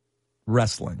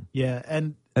wrestling. Yeah,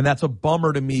 and that's a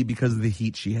bummer to me because of the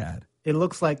heat she had. It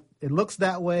looks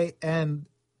that way, and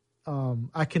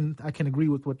I can agree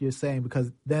with what you're saying, because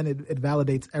then it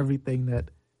validates everything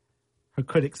that her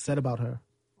critics said about her,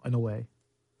 in a way.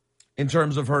 In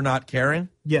terms of her not caring?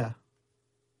 Yeah.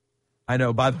 I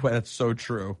know, by the way, that's so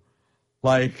true.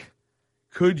 Like,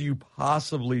 could you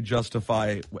possibly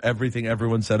justify everything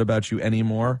everyone said about you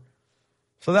anymore?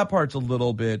 So that part's a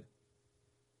little bit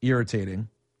irritating.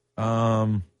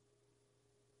 And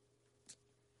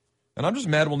I'm just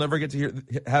mad we'll never get to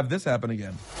have this happen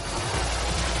again.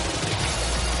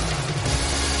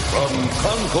 From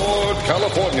Concord,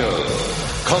 California,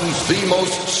 comes the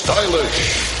most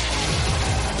stylish,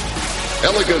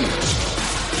 elegant,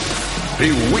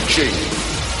 bewitching,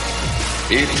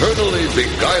 eternally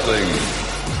beguiling,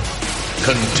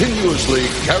 continuously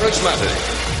charismatic,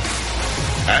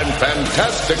 and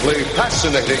fantastically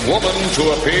fascinating woman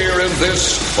to appear in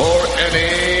this or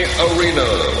any arena.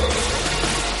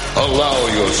 Allow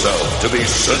yourself to be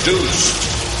seduced,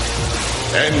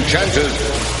 enchanted,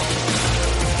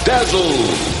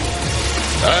 dazzled,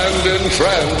 and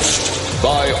entranced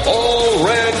by all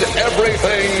red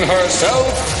everything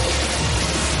herself,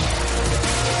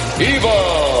 Eva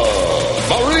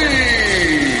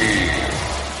Marie.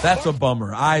 That's a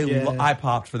bummer. I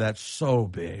popped for that so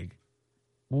big.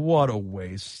 What a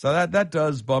waste. So that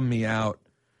does bum me out.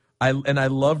 I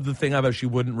loved the thing about she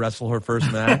wouldn't wrestle her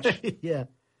first match. Yeah.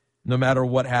 No matter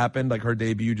what happened, like her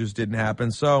debut just didn't happen.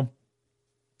 So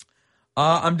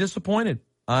I'm disappointed.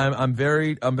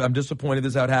 I'm disappointed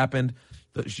this how it happened.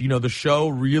 The show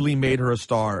really made her a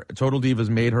star. Total Divas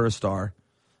made her a star.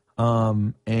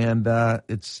 And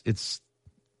it's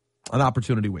an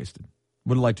opportunity wasted.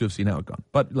 Would have liked to have seen how it gone.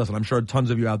 But listen, I'm sure tons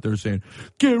of you out there saying,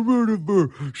 get rid of her.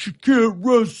 She can't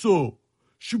wrestle.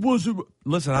 She wasn't.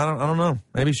 Listen, I don't know.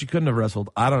 Maybe she couldn't have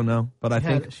wrestled. I don't know. But I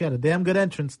think she had a damn good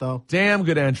entrance, though. Damn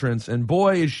good entrance. And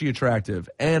boy, is she attractive.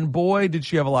 And boy, did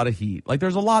she have a lot of heat. Like,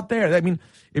 there's a lot there. I mean,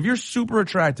 if you're super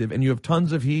attractive and you have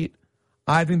tons of heat,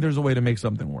 I think there's a way to make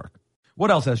something work. What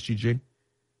else, SGG?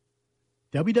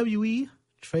 WWE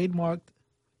trademarked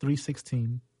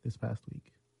 316 this past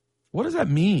week. What does that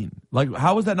mean? Like,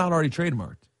 how is that not already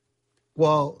trademarked?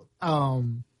 Well,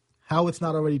 how it's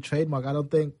not already trademarked, I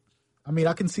don't think. I mean,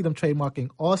 I can see them trademarking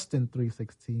Austin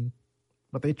 316,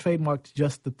 but they trademarked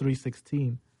just the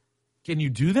 316. Can you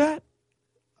do that?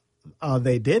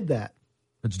 They did that.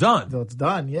 It's done. So it's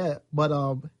done, yeah.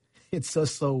 But it's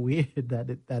just so weird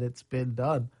that it's been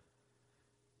done.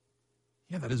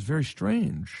 Yeah, that is very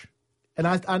strange. And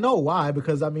I know why,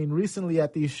 because, I mean, recently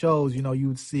at these shows, you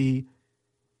would see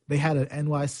they had an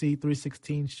NYC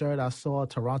 316 shirt. I saw a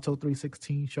Toronto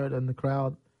 316 shirt in the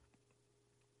crowd.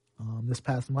 This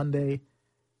past Monday,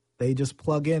 they just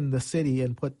plug in the city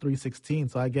and put 316.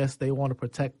 So I guess they want to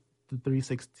protect the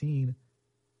 316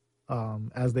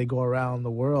 as they go around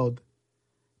the world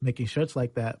making shirts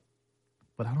like that.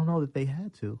 But I don't know that they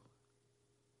had to.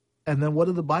 And then what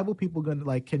are the Bible people going to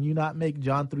like? Can you not make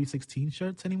John 3:16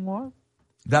 shirts anymore?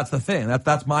 That's the thing.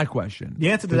 That's my question.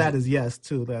 The answer to that is yes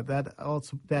too. That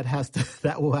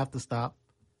will have to stop.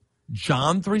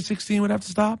 John 3:16 would have to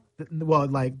stop? Well,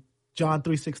 like John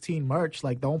 3:16 merch,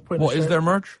 like don't print. Well, a shirt. is there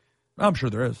merch? I'm sure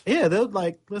there is. Yeah, they're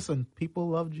like, listen, people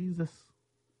love Jesus.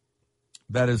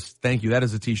 Thank you. That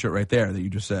is a T-shirt right there that you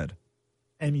just said.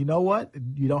 And you know what?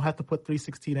 You don't have to put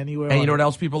 3:16 anywhere. And you know what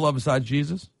else people love besides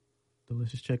Jesus?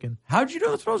 Delicious chicken. How'd you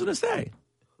know that's what I was going to say?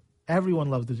 Everyone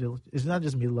loves the delicious. It's not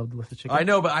just me who love delicious chicken. I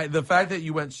know, but the fact that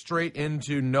you went straight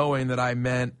into knowing that I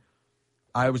meant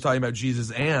I was talking about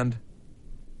Jesus and.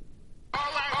 All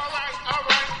right.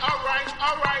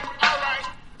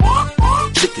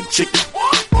 Chicken haters.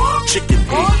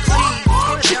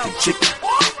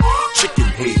 Chicken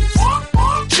haters.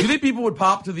 Do you think people would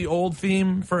pop to the old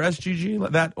theme for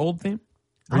SGG? That old theme?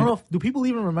 I don't know. Do people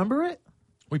even remember it?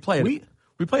 We played it.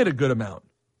 We played a good amount.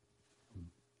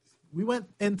 We went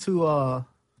into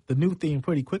the new theme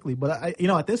pretty quickly, but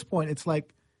at this point, it's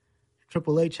like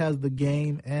Triple H has the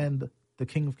game and the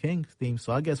King of Kings theme,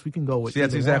 so I guess we can go with. See,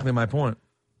 that's exactly my point.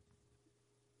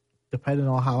 Depending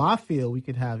on how I feel, we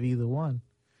could have either one.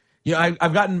 Yeah,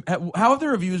 I've gotten. How have the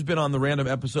reviews been on the random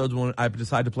episodes when I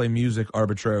decide to play music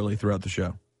arbitrarily throughout the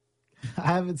show? I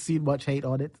haven't seen much hate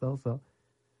on it, though. So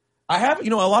I have. A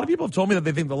lot of people have told me that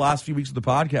they think the last few weeks of the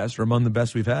podcast are among the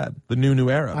best we've had. The new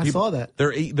era. I saw that.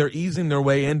 They're easing their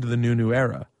way into the new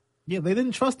era. Yeah, they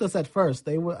didn't trust us at first.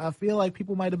 I feel like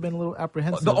people might have been a little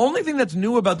apprehensive. The only thing that's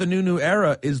new about the new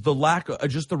era is the lack of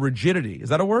just the rigidity. Is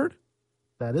that a word?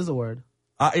 That is a word.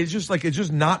 It's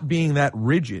just not being that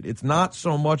rigid. It's not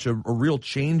so much a real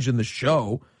change in the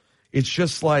show. It's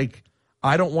just like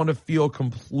I don't want to feel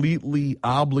completely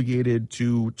obligated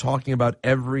to talking about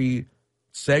every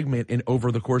segment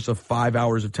over the course of 5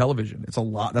 hours of television. It's a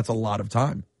lot. That's a lot of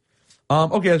time.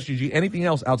 Okay, SGG. Anything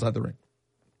else outside the ring?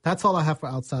 That's all I have for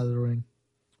outside of the ring.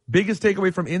 Biggest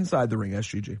takeaway from inside the ring,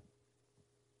 SGG?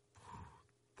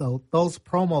 Those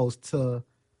promos to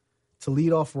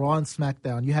lead off Raw and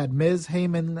SmackDown. You had Miz,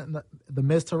 Heyman, the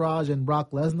Miz Taraj, and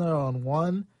Brock Lesnar on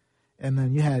one, and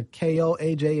then you had KO,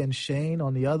 AJ, and Shane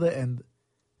on the other. And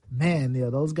man,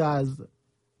 yeah, those guys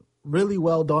really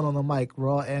well done on the mic,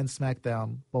 Raw and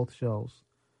SmackDown, both shows.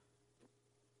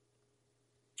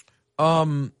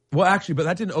 Well, actually, but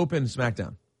that didn't open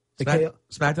SmackDown.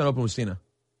 SmackDown opened with Cena.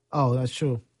 Oh, that's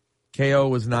true. KO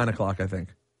was 9 o'clock, I think.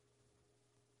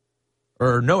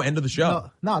 Or no, end of the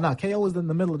show. No. KO was in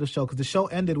the middle of the show because the show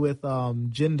ended with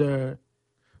Jinder.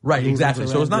 Right, exactly.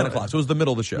 So it was 9 o'clock. So it was the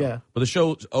middle of the show. Yeah. But the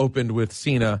show opened with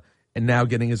Cena and now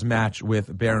getting his match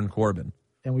with Baron Corbin.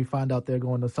 And we find out they're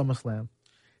going to SummerSlam.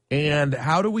 And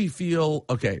how do we feel?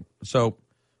 Okay, so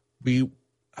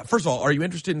first of all, are you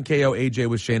interested in KO AJ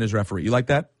with Shane as referee? You like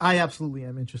that? I absolutely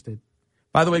am interested.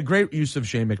 By the way, great use of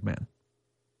Shane McMahon.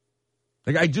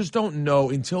 Like, I just don't know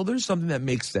until there's something that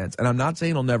makes sense, and I'm not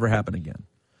saying it'll never happen again,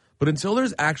 but until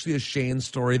there's actually a Shane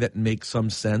story that makes some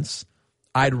sense,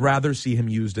 I'd rather see him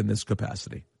used in this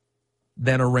capacity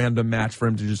than a random match for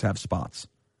him to just have spots.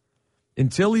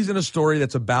 Until he's in a story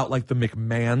that's about, like, the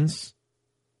McMahons.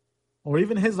 Or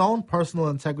even his own personal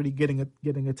integrity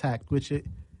getting attacked, which,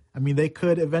 they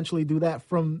could eventually do that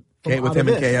from with him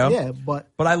and KO? Yeah, but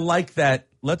I like that.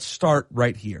 Let's start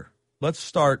right here. Let's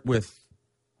start with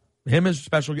him as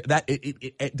special. That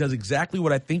it does exactly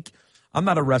what I think. I'm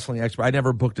not a wrestling expert. I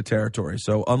never booked a territory.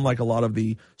 So unlike a lot of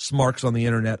the smarks on the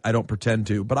internet, I don't pretend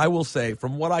to. But I will say,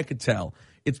 from what I could tell,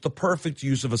 it's the perfect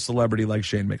use of a celebrity like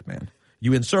Shane McMahon.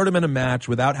 You insert him in a match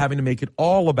without having to make it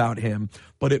all about him,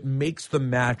 but it makes the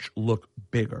match look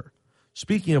bigger.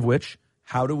 Speaking of which,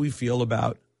 how do we feel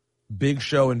about Big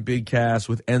Show and Big Cass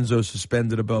with Enzo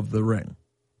suspended above the ring?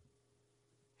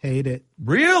 Hate it.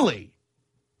 Really?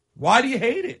 Why do you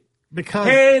hate it? Because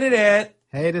hated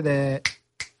it.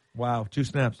 Wow, 2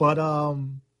 snaps. But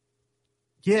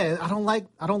yeah, I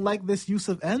don't like this use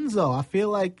of Enzo. I feel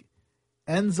like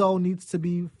Enzo needs to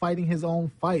be fighting his own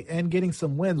fight and getting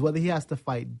some wins. Whether he has to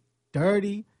fight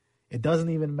dirty, it doesn't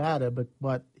even matter.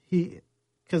 But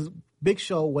because Big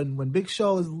Show, when Big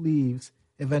Show leaves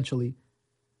eventually,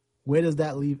 where does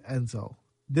that leave Enzo?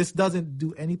 This doesn't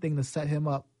do anything to set him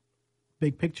up,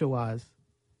 big picture wise.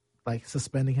 Like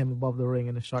suspending him above the ring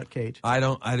in a shark cage.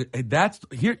 That's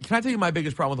here. Can I tell you my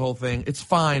biggest problem with the whole thing? It's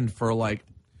fine for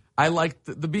I like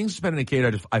the being suspended in a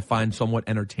cage. I find somewhat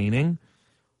entertaining,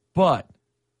 but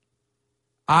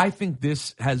I think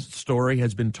this story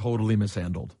has been totally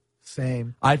mishandled.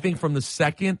 Same. I think from the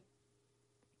second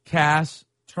Cass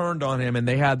turned on him and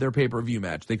they had their pay-per-view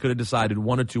match, they could have decided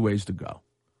one or two ways to go.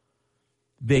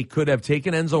 They could have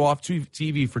taken Enzo off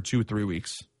TV for 2 or 3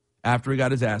 weeks. after he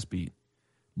got his ass beat,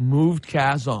 moved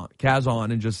Kaz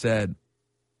on and just said,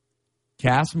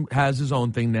 Cass has his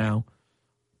own thing now.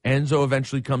 Enzo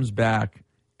eventually comes back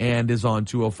and is on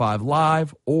 205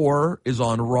 Live or is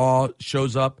on Raw,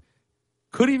 shows up,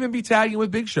 could even be tagging with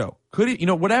Big Show. Could,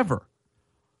 whatever.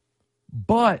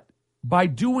 But by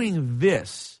doing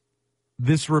this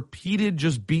repeated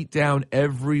just beat down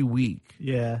every week.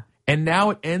 Yeah. And now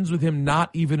it ends with him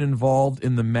not even involved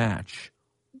in the match.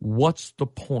 What's the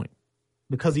point?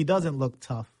 Because he doesn't look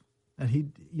tough.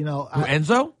 And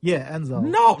Enzo? Yeah, Enzo.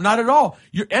 No, not at all.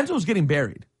 Enzo's getting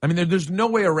buried. I mean, there's no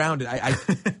way around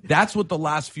it. That's what the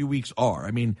last few weeks are.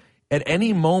 I mean, at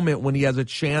any moment when he has a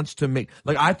chance to make,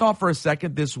 like, I thought for a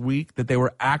second this week that they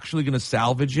were actually going to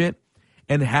salvage it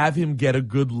and have him get a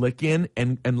good lick in,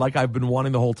 and like I've been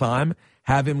wanting the whole time,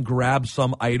 have him grab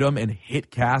some item and hit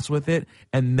Cass with it,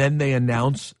 and then they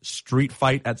announce Street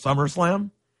Fight at SummerSlam.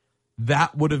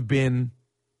 That would have been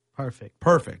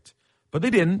perfect. But they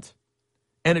didn't.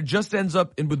 And it just ends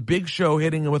up with Big Show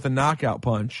hitting him with a knockout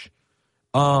punch,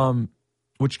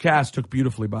 which Cass took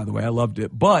beautifully, by the way. I loved it.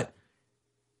 But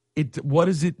what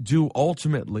does it do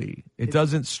ultimately? It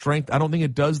doesn't strengthen. I don't think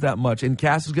it does that much. And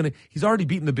Cass is he's already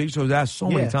beaten the Big Show's ass so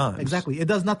many times. Exactly. It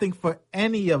does nothing for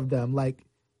any of them. Like,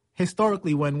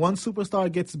 historically, when one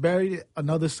superstar gets buried,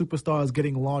 another superstar is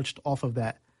getting launched off of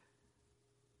that.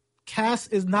 Cass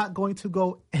is not going to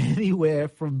go anywhere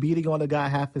from beating on a guy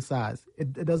half his size.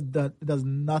 It does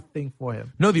nothing for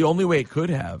him. No, the only way it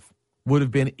could have would have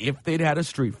been if they'd had a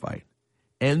street fight.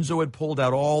 Enzo had pulled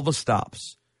out all the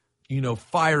stops,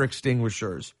 fire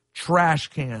extinguishers, trash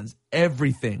cans,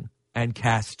 everything, and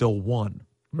Cass still won.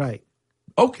 Right.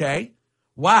 Okay.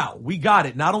 Wow, we got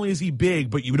it. Not only is he big,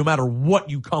 but no matter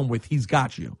what you come with, he's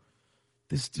got you.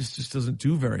 This just doesn't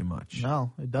do very much.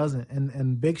 No, it doesn't.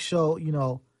 And Big Show,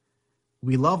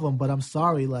 we love him, but I'm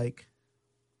sorry, like,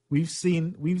 we've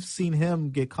seen him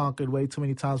get conquered way too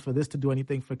many times for this to do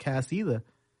anything for Cass either.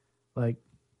 Like,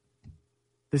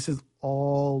 this is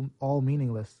all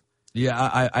meaningless. Yeah,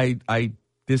 I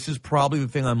this is probably the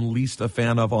thing I'm least a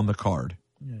fan of on the card.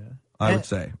 Yeah, I would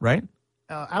say, right?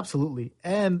 Absolutely.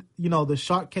 And the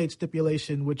shark cage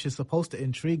stipulation, which is supposed to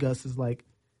intrigue us, is like,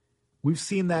 we've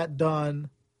seen that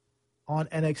done on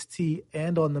NXT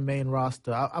and on the main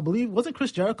roster. I believe, wasn't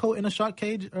Chris Jericho in a shark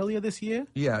cage earlier this year?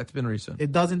 Yeah, it's been recent.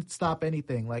 It doesn't stop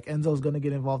anything. Like, Enzo's going to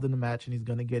get involved in the match, and he's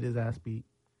going to get his ass beat.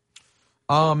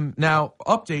 Now,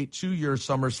 update to your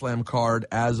SummerSlam card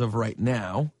as of right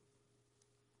now.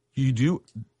 You do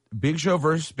Big Show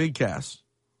versus Big Cass,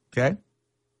 okay?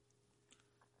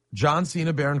 John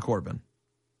Cena, Baron Corbin.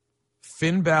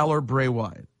 Finn Balor, Bray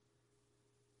Wyatt.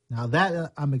 Now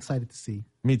that I'm excited to see.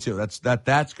 Me too.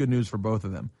 That's good news for both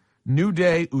of them. New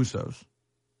Day, Usos.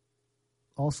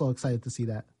 Also excited to see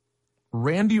that.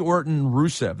 Randy Orton,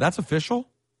 Rusev. That's official?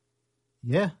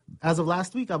 Yeah. As of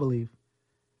last week, I believe.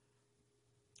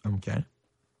 Okay.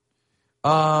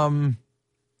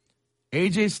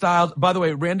 AJ Styles. By the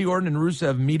way, Randy Orton and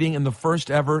Rusev meeting in the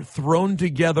first ever thrown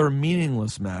together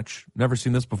meaningless match. Never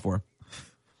seen this before.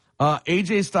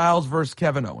 AJ Styles versus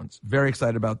Kevin Owens. Very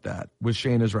excited about that with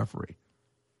Shane as referee.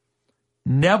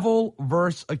 Neville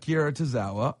versus Akira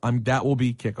Tozawa. That will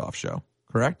be kickoff show,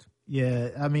 correct? Yeah,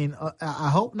 I mean, I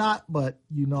hope not, but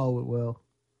it will.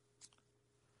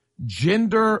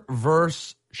 Jinder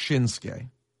versus Shinsuke.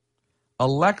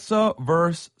 Alexa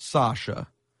versus Sasha.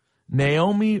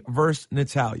 Naomi versus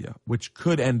Natalya, which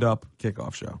could end up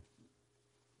kickoff show.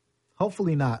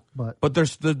 Hopefully not, but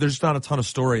there's not a ton of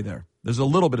story there. There's a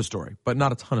little bit of story, but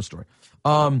not a ton of story.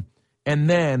 And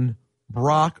then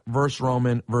Brock versus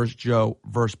Roman versus Joe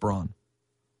versus Braun.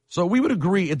 So we would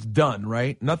agree it's done,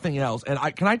 right? Nothing else. And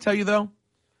can I tell you though,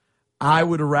 I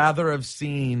would rather have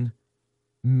seen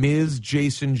Miz,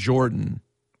 Jason Jordan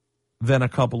than a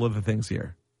couple of the things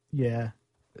here. Yeah.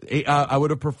 I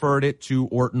would have preferred it to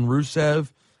Orton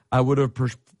Rusev. I would have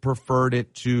preferred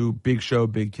it to Big Show,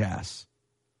 Big Cass.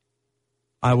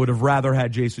 I would have rather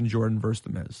had Jason Jordan versus The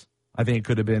Miz. I think it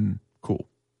could have been cool.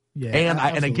 Yeah,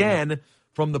 and again,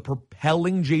 from the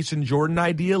propelling Jason Jordan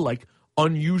idea, like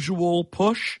unusual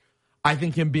push, I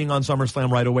think him being on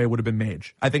SummerSlam right away would have been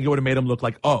mage. I think it would have made him look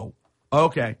like, oh,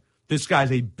 okay, this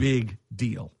guy's a big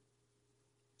deal.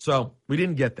 So we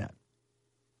didn't get that.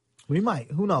 We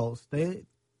might. Who knows? They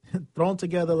thrown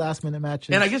together last-minute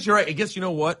matches. And I guess you're right. I guess you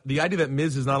know what? The idea that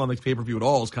Miz is not on the pay-per-view at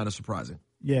all is kind of surprising.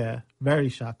 Yeah, very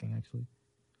shocking, actually.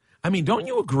 I mean, don't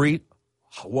you agree?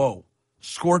 Whoa.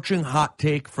 Scorching hot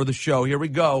take for the show. Here we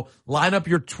go. Line up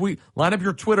your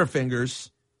Twitter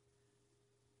fingers.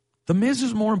 The Miz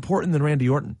is more important than Randy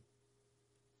Orton.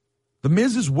 The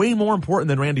Miz is way more important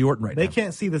than Randy Orton right now. They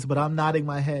can't see this, but I'm nodding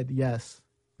my head, yes.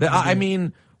 I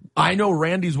mean, I know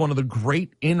Randy's one of the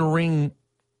great in-ring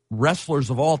wrestlers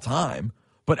of all time,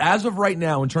 but as of right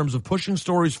now, in terms of pushing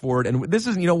stories forward, and this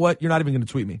is, you know what? You're not even going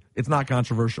to tweet me. It's not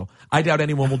controversial. I doubt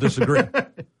anyone will disagree.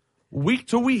 Week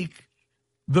to week,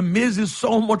 The Miz is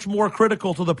so much more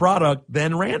critical to the product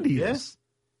than Randy is.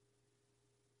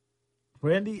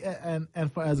 Randy,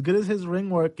 and for as good as his ring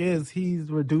work is,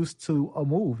 he's reduced to a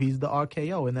move. He's the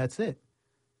RKO, and that's it.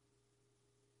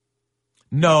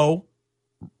 No.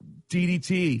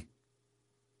 DDT.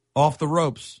 Off the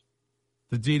ropes.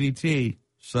 The DDT.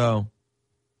 So,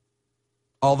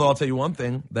 although I'll tell you one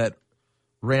thing that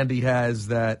Randy has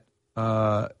that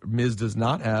Miz does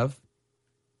not have.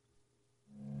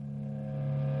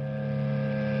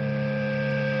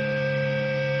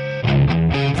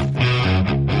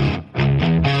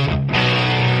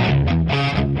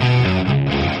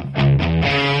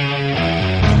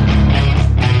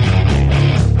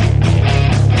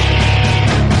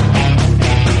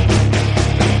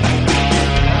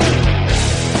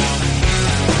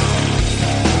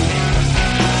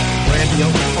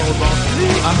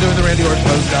 I'm doing the Randy Orton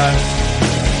pose, guys.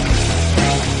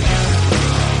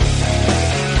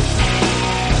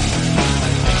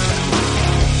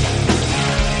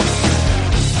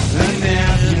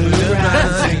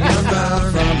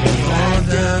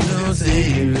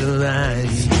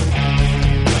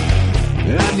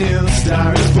 A new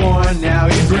star is born, now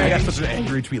he's I ready. got such an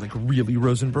angry tweet, like, really,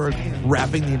 Rosenberg?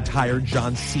 Rapping the entire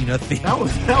John Cena theme. That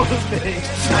was big.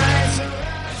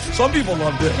 Some people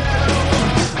loved it.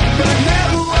 But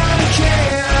never one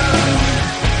can.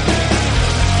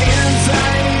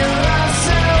 Inside you are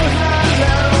so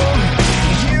hollow.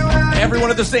 You are Everyone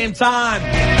at the same time.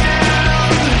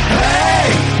 hey,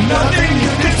 nothing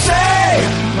you can say.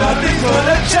 Nothing's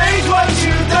gonna change what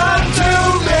you've done to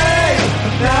me.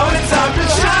 Now it's time to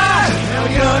shine.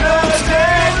 We're gonna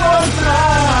stay for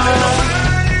time.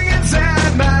 Burning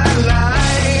inside my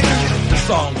life. The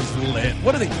song was lit.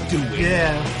 What are they doing?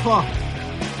 Yeah, fuck.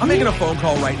 I'm making a phone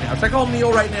call right now. Should I call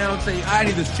Neil right now and say, I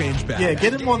need this change back? Yeah,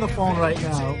 get him on the phone right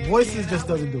now. Voices just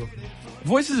doesn't do it.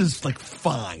 Voices is, like,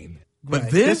 fine. But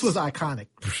Right. this was iconic.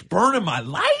 burning my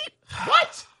light?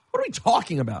 What? What are we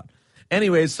talking about?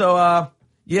 Anyway, so,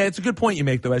 yeah, it's a good point you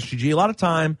make, though, SGG. A lot of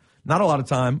time, not a lot of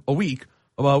time, a week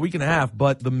and a half,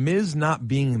 but The Miz not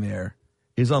being there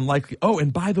is unlikely. Oh,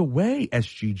 and by the way,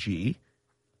 SGG,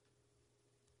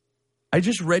 I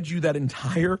just read you that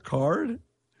entire card,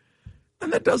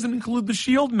 and that doesn't include the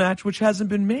Shield match, which hasn't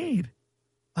been made.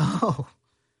 Oh.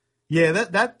 Yeah,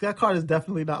 that card is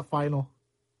definitely not final.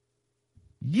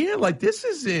 Yeah, like, this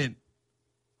isn't...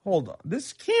 Hold on.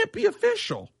 This can't be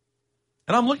official.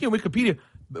 And I'm looking at Wikipedia,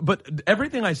 but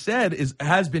everything I said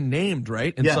has been named,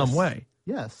 right, in some way.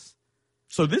 Yes.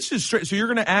 So this is straight. So you're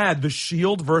going to add the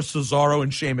Shield versus Cesaro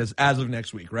and Sheamus as of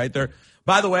next week, right? There.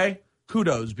 By the way,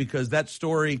 kudos, because that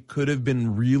story could have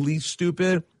been really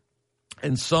stupid,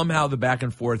 and somehow the back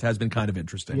and forth has been kind of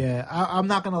interesting. Yeah, I'm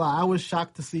not gonna lie. I was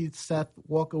shocked to see Seth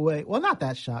walk away. Well, not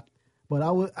that shocked, but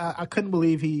I couldn't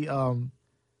believe he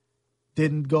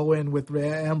didn't go in with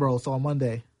Ambrose on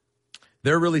Monday.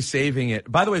 They're really saving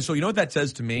it. By the way, so you know what that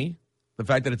says to me? The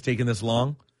fact that it's taken this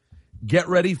long? Get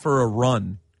ready for a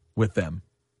run with them.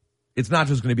 It's not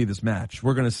just going to be this match.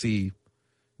 We're going to see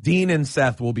Dean and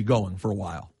Seth will be going for a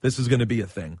while. This is going to be a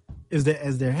thing. Is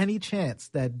there any chance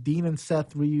that Dean and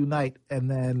Seth reunite and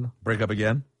then break up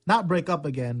again? Not break up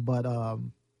again, but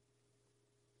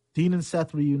Dean and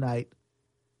Seth reunite.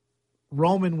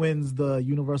 Roman wins the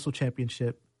Universal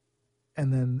Championship,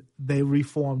 and then they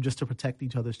reform just to protect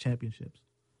each other's championships.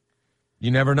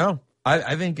 You never know.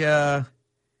 I think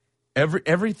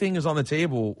everything is on the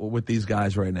table with these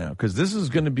guys right now, because this is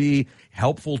going to be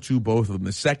helpful to both of them.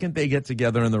 The second they get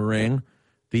together in the ring,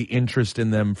 the interest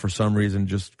in them for some reason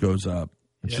just goes up.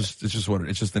 It's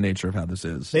just the nature of how this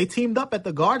is. They teamed up at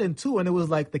the Garden too, and it was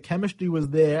like the chemistry was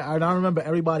there. And I remember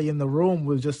everybody in the room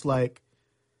was just like,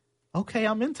 "Okay,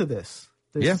 I'm into this."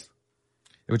 Yeah,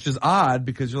 which is odd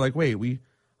because you're like, "Wait,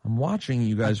 I'm watching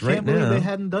you guys right now." I can't believe they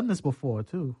hadn't done this before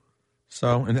too.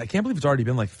 So, and I can't believe it's already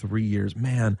been like 3 years.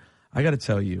 Man, I got to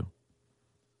tell you,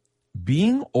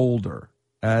 being older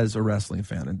as a wrestling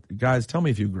fan, and guys, tell me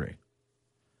if you agree.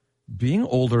 Being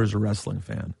older as a wrestling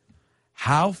fan,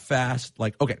 how fast,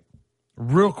 like, okay,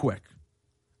 real quick.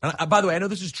 And by the way, I know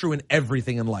this is true in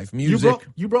everything in life. Music.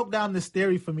 You broke down this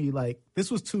theory for me. Like,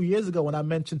 this was 2 years ago when I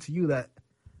mentioned to you that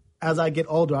as I get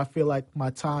older, I feel like my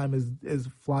time is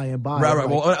flying by. Right. Like,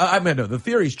 Well, I mean, no, the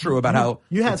theory's true about how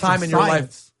you had the time some in your life.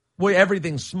 science. Well,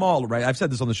 everything's small, right? I've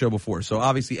said this on the show before. So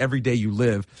obviously every day you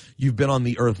live, you've been on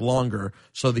the earth longer.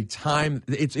 So the time,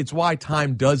 it's why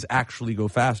time does actually go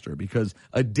faster, because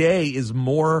a day is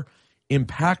more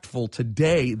impactful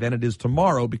today than it is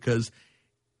tomorrow, because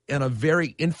in a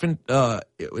very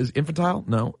is infantile?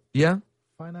 No. Yeah?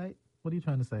 Finite? What are you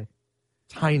trying to say?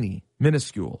 Tiny,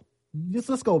 minuscule.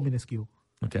 Let's go minuscule.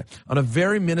 Okay. On a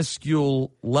very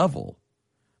minuscule level,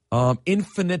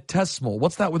 infinitesimal.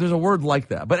 What's that? Well, there's a word like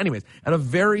that. But anyways, in a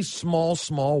very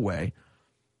small way,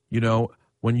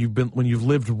 when you've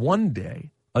lived one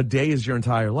day, a day is your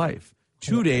entire life.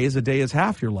 2 days, a day is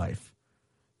half your life.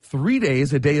 3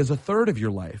 days, a day is a third of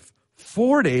your life.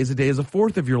 4 days, a day is a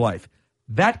fourth of your life.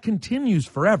 That continues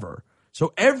forever.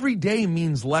 So every day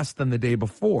means less than the day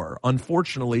before,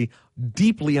 unfortunately,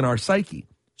 deeply in our psyche.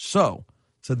 So,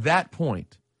 to that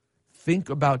point, think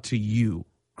about, to you,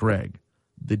 Greg,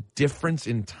 the difference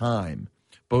in time,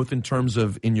 both in terms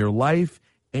of in your life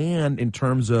and in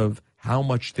terms of how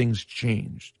much things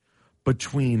changed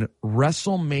between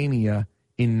WrestleMania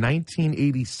in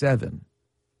 1987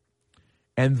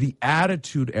 and the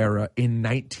Attitude Era in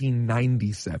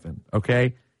 1997,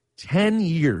 okay? 10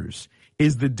 years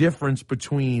is the difference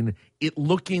between it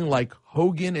looking like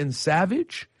Hogan and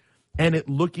Savage and it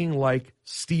looking like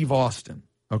Steve Austin,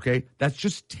 okay? That's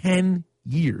just 10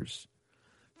 years.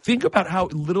 Think about how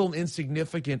little and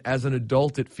insignificant as an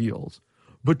adult it feels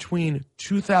between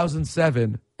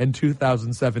 2007 and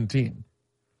 2017.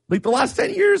 Like, the last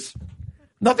 10 years,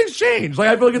 nothing's changed. Like,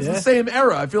 I feel like it's the same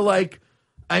era. I feel like,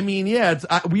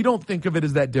 we don't think of it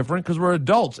as that different because we're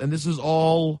adults, and this is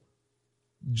all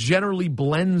generally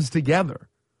blends together.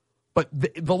 But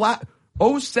the last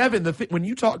 07, when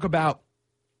you talk about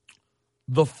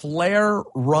the Flair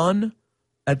run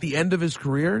at the end of his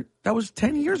career, that was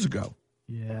 10 years ago.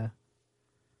 Yeah.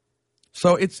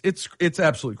 So it's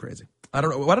absolutely crazy. I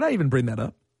don't know. Why did I even bring that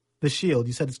up? The Shield.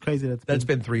 You said it's crazy. That's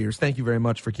been 3 years. Thank you very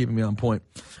much for keeping me on point.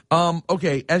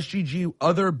 Okay, SGG,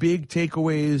 other big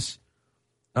takeaways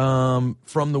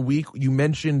from the week. You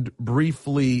mentioned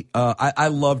briefly, I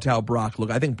loved how Brock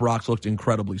looked. I think Brock's looked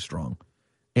incredibly strong.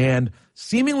 And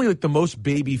seemingly like the most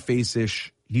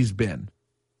baby-face-ish he's been.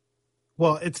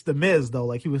 Well, it's The Miz, though.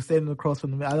 Like, he was standing across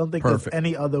from The Miz. I don't think there's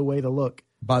any other way to look.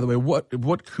 By the way,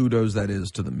 what kudos that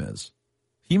is to The Miz.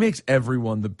 He makes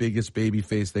everyone the biggest baby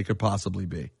face they could possibly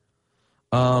be.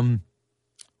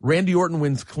 Randy Orton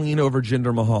wins clean over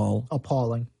Jinder Mahal.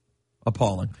 Appalling.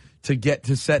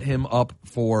 To set him up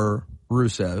for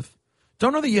Rusev.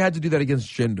 Don't know that you had to do that against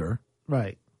Jinder.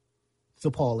 Right. It's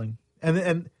appalling.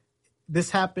 And this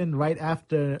happened right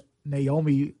after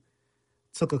Naomi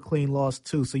took a clean loss,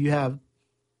 too. So you have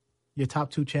your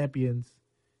top two champions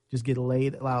just get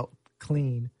laid out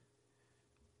clean.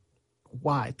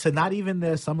 Why? To not even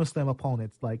their SummerSlam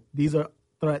opponents. Like, these are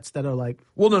threats that are like...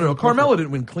 Well, no. Carmella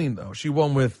didn't win clean, though. She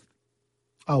won with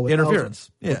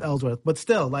interference. With Ellsworth. But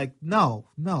still, like, no.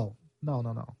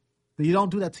 You don't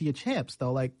do that to your champs,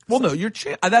 though. Like, well, no, your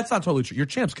that's not totally true. Your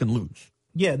champs can lose.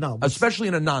 Yeah, no. Especially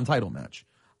in a non-title match.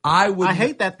 I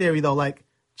hate that theory, though. Like,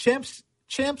 champs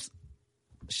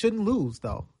shouldn't lose,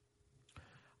 though.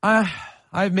 I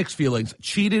have mixed feelings.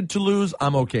 Cheated to lose,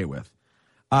 I'm okay with.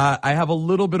 I have a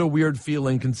little bit of weird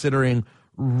feeling considering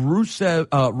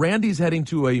Randy's heading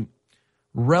to a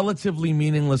relatively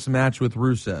meaningless match with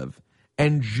Rusev,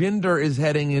 and Jinder is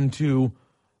heading into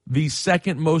the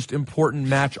second most important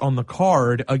match on the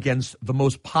card against the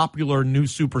most popular new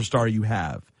superstar you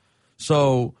have.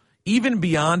 So even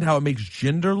beyond how it makes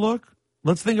Jinder look,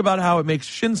 let's think about how it makes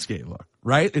Shinsuke look,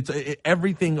 right?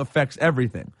 Everything affects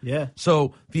everything. Yeah.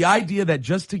 So the idea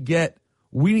that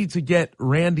we need to get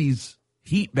Randy's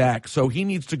heat back, so he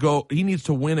needs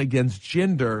to win against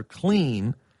Jinder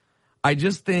clean. I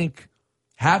just think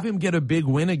have him get a big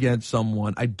win against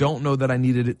someone. I don't know that I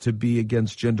needed it to be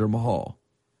against Jinder Mahal.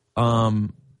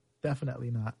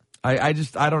 Definitely not. I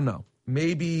don't know.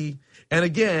 Maybe, and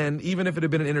again, even if it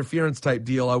had been an interference type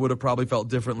deal, I would have probably felt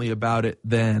differently about it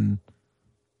than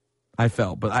I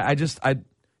felt. But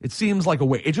it seems like a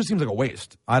waste. It just seems like a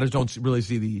waste. I just don't really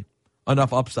see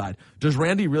enough upside. Does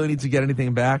Randy really need to get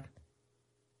anything back?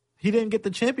 He didn't get the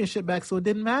championship back, so it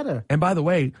didn't matter. And by the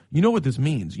way, you know what this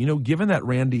means? Given that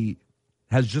Randy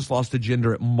has just lost to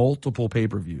Jinder at multiple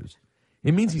pay-per-views,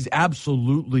 it means he's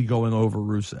absolutely going over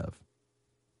Rusev.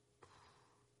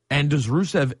 And does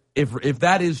Rusev, if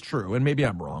that is true, and maybe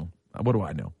I'm wrong, what do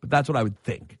I know? But that's what I would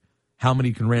think. How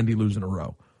many can Randy lose in a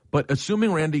row? But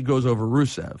assuming Randy goes over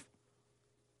Rusev,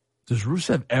 does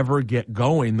Rusev ever get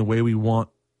going the way we want,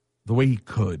 the way he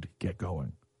could get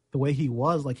going? The way he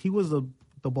was, like, he was the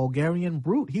Bulgarian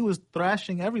brute. He was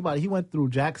thrashing everybody. He went through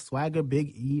Jack Swagger, Big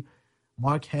E,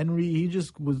 Mark Henry. He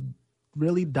just was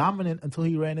really dominant until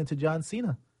he ran into John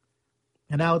Cena.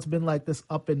 And now it's been like this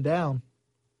up and down.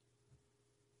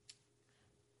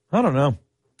 I don't know.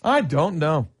 But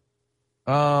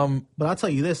I'll tell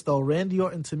you this, though. Randy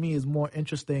Orton, to me, is more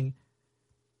interesting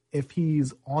if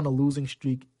he's on a losing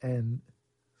streak and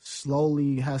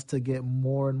slowly has to get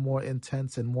more and more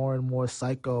intense and more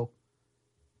psycho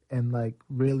and, like,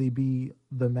 really be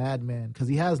the madman. Because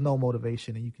he has no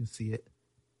motivation, and you can see it.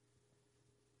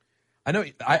 I know.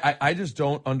 I just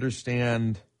don't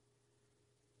understand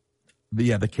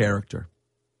the character.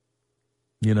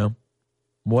 You know?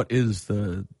 What is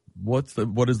the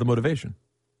motivation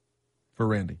for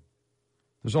Randy?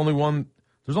 There's only one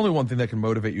thing that can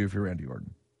motivate you if you're Randy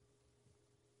Orton.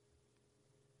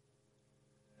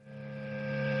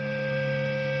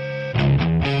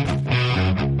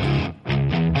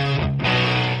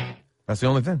 That's the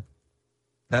only thing.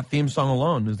 That theme song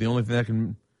alone is the only thing that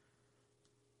can,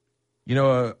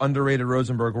 underrated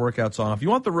Rosenberg workout song. If you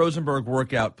want the Rosenberg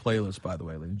workout playlist, by the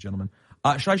way, ladies and gentlemen,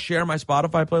 should I share my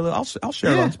Spotify playlist? I'll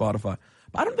share it on Spotify.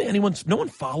 But I don't think no one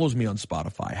follows me on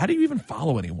Spotify. How do you even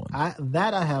follow anyone? I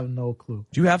have no clue.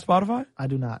 Do you have Spotify? I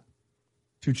do not.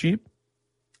 Too cheap?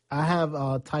 I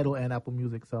have Tidal and Apple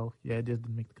Music, so yeah, it just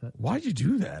didn't make the cut. Why'd you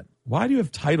do that? Why do you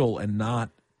have Tidal and not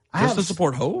just to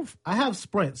support Hove? I have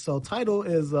Sprint, so Tidal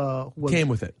is came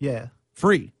with it. Yeah,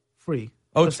 free.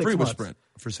 Oh, it's free with Sprint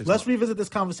for 6 months. Let's revisit this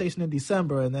conversation in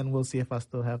December, and then we'll see if I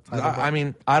still have Tidal. I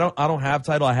mean, I don't have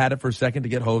Tidal. I had it for a second to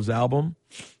get Hove's album,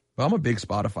 but I'm a big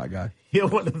Spotify guy. You're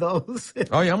one of those.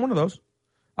 Oh yeah, I'm one of those.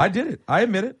 I did it. I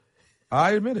admit it.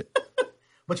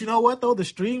 But you know what though? The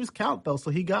streams count though,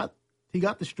 so he got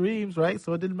the streams, right?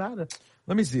 So it didn't matter.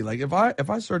 Let me see. Like if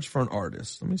I search for an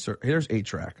artist, let me search. Here's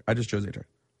 8-Track. I just chose 8-Track.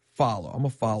 Follow. I'm gonna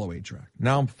follow 8-Track.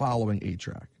 Now I'm following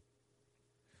 8-Track.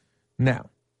 Now,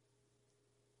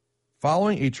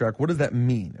 following 8-Track, what does that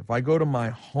mean? If I go to my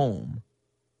home,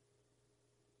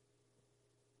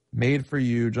 made for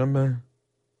you, jump in.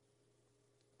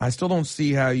 I still don't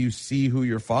see how you see who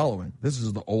you're following. This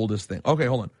is the oldest thing. Okay,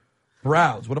 hold on.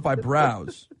 Browse. What if I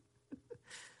browse?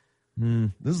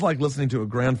 This is like listening to a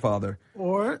grandfather.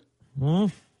 Or,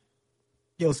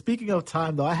 speaking of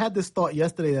time, though, I had this thought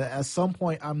yesterday that at some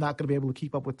point I'm not going to be able to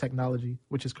keep up with technology,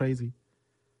 which is crazy.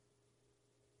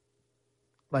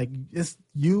 Like, it's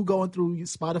you going through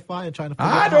Spotify and trying to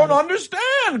figure out. I don't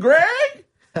understand, Greg.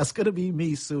 That's going to be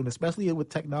me soon, especially with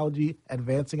technology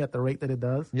advancing at the rate that it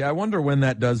does. Yeah, I wonder when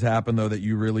that does happen, though, that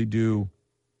you really do,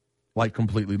 like,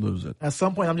 completely lose it. At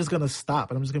some point, I'm just going to stop,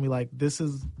 and I'm just going to be like, this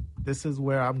is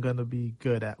where I'm going to be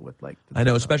good at with, like... I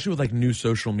know, especially with, like, new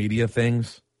social media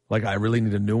things. Like, I really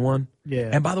need a new one. Yeah.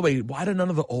 And by the way, why do none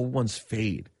of the old ones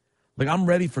fade? Like, I'm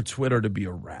ready for Twitter to be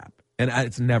a wrap. And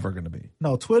it's never going to be.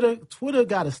 No, Twitter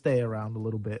got to stay around a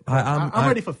little bit. I'm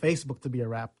ready for Facebook to be a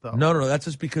wrap, though. No, that's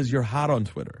just because you're hot on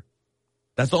Twitter.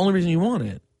 That's the only reason you want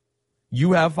it.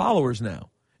 You have followers now.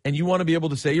 And you want to be able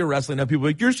to say you're wrestling. Now people are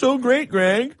like, you're so great,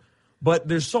 Greg. But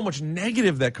there's so much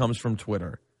negative that comes from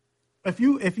Twitter. If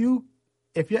you're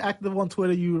active on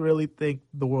Twitter, you really think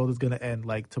the world is going to end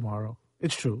like tomorrow.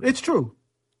 It's true.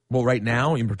 Well, right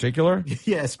now in particular?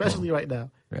 Yeah, especially right now.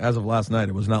 As of last night,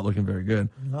 it was not looking very good.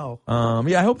 No.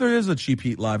 Yeah, I hope there is a Cheap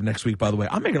Heat live next week, by the way.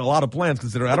 I'm making a lot of plans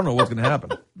considering I don't know what's going to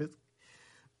happen. I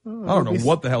don't know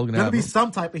what the hell is going to happen. There'll be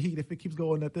some type of heat if it keeps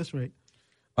going at this rate.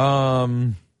 Yeah,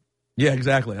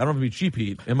 exactly. I don't have to be cheap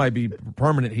heat. It might be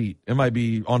permanent heat. It might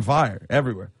be on fire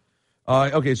everywhere.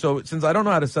 Okay, so since I don't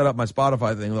know how to set up my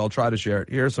Spotify thing, I'll try to share it.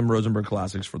 Here are some Rosenberg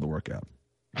classics for the workout.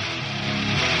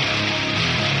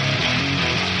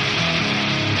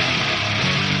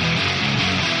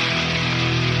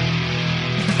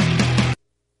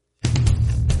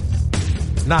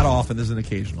 Not often. This is an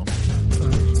occasional.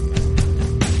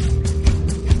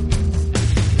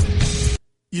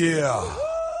 Yeah.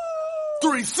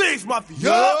 3-6,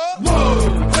 Mafia.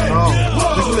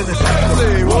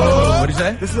 What do you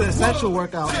say? This is an essential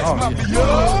workout. Oh,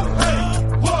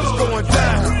 yeah. It's going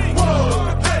down.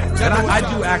 And I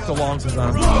do act along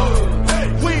sometimes.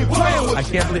 I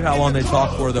can't believe how long they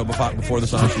talk for, though, before the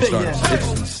song actually starts. Yeah.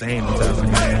 It's insane what's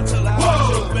happening.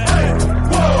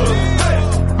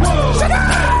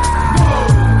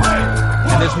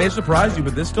 And this may surprise you,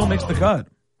 but this still makes the cut.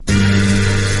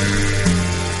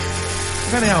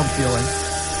 Kind of how I'm feeling.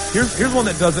 Here's one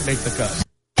that doesn't make the cut.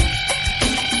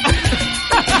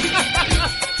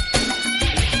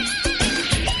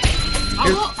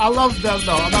 I love them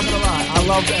though. I'm not gonna lie. I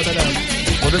love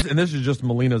Eminem. Well, this is just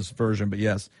Melina's version, but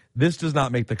yes, this does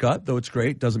not make the cut. Though it's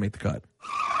great, doesn't make the cut.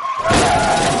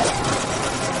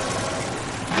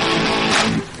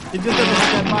 It just doesn't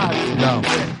have that vibe. No.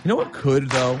 You know what could,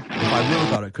 though? If I really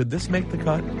thought it, could this make the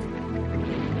cut?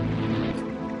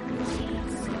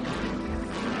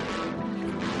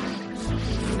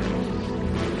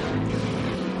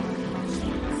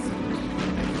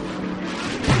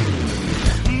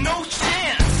 No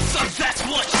chance, that's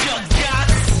what you got.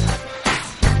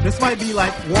 This might be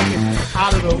like walking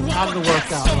out of the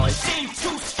workout, like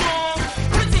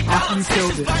after you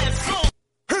killed it.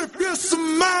 If you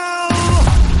smell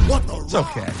what the It's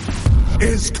okay.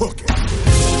 is cooking.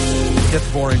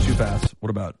 Gets boring too fast. What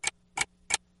about?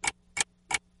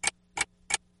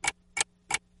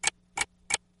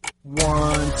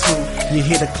 One, two, you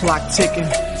hear the clock ticking.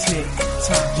 Tick,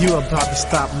 tock. You about to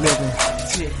stop living.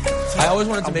 Tick, tock. I always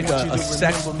wanted to make a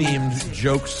sex-themed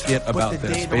joke skit about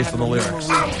this based on the lyrics.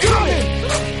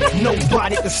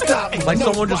 Nobody can stop me. Like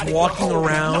someone just walking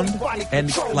around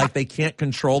and like they can't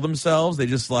control themselves. They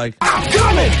just like. I'm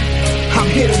coming. I'm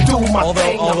here to do my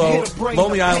thing. Although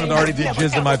Lonely Island already did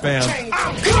jizz in my pants.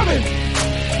 I'm coming.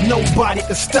 Nobody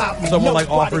can stop me. Someone like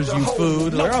offers you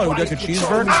food. Like, oh, would you like a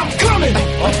cheeseburger? I'm coming. Oh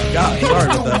my God, sorry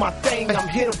about Do my that. thing. I'm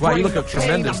here to Wow, you bring look the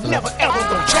tremendous pain. I'm today. never ever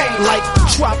gonna change. Like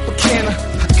Tropicana,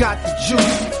 I got the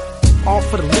juice. All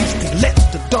for the least, and let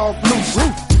the dog loose.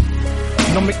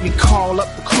 Don't make me call up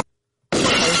the crew.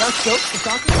 That's dope. It's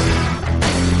talking.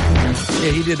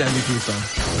 Yeah, he did the MVP song.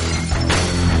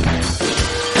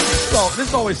 So this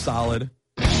is always solid.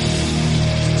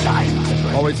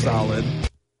 Always solid.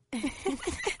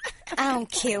 I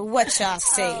don't care what y'all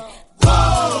say.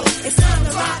 It's time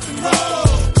to rock and roll.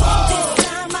 This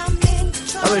time I'm in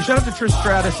control. By the way, shout out to Trish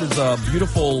Stratus's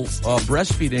beautiful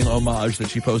breastfeeding homage that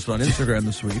she posted on Instagram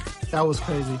this week. That was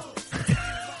crazy.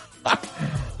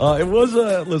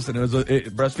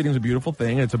 Breastfeeding is a beautiful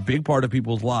thing. It's a big part of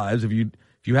people's lives. If you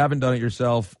haven't done it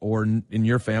yourself or in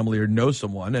your family or know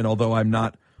someone, and although I'm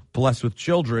not blessed with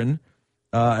children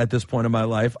at this point in my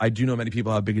life, I do know many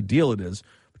people how big a deal it is.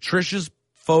 Trish's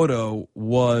photo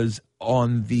was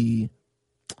on the,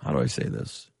 how do I say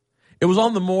this? It was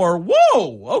on the more,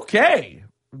 whoa, okay.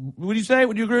 Would you say?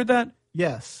 Would you agree with that?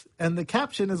 Yes, and the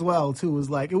caption as well too was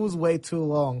like it was way too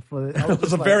long for it. It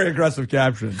was a very aggressive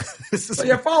caption. But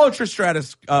yeah, follow Trish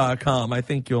Stratus com. I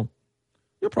think you'll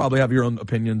probably have your own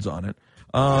opinions on it.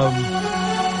 Not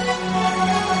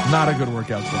a good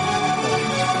workout song.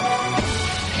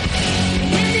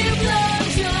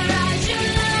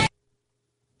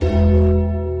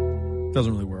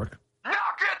 Doesn't really work.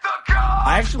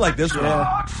 I actually like this one.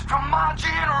 From my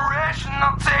generation,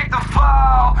 I'll take the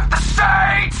fall, the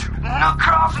state, and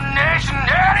across the nation,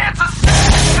 and it's a sin.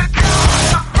 The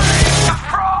God, the freak, the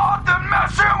fraud, the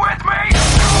messing with me.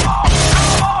 Come on,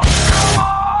 come on, come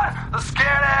on, let's get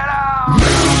it out.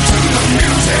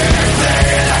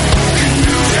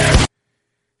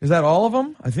 Is that all of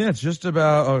them? I think that's just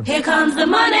about. Oh. Here comes the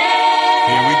money.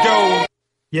 Here we go.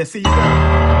 Yeah, see you go.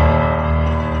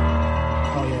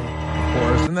 Oh yeah. Of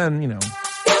course, and then, You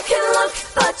can look,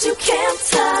 but you can't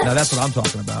touch. now that's what I'm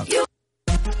talking about.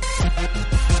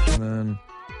 And then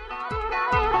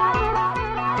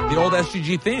the old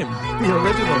SGG theme. The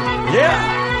original.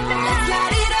 Yeah.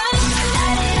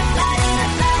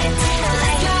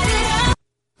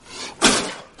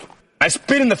 I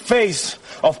spit in the face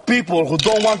of people who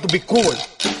don't want to be cool.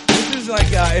 This is like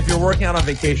if you're working out on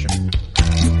vacation.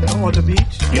 On the beach.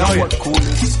 You know what cool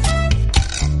is?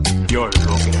 You're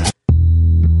looking at.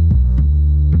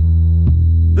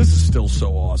 This is still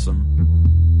so awesome.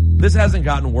 This hasn't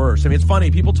gotten worse. I mean, it's funny.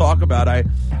 People talk about I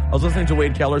was listening to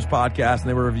Wade Keller's podcast, and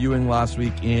they were reviewing last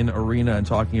week in Arena and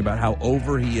talking about how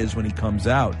over he is when he comes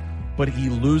out, but he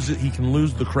can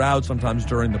lose the crowd sometimes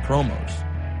during the promos,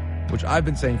 which I've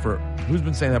been saying who's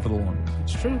been saying that for the longest?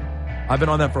 It's true. I've been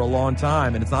on that for a long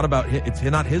time, and it's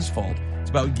not his fault. It's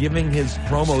about giving his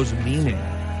promos meaning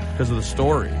because of the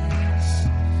story.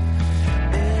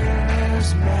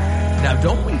 Now,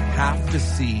 don't we have to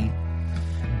see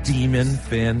Demon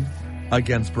Finn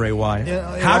against Bray Wyatt?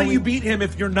 How do you beat him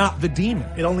if you're not the Demon?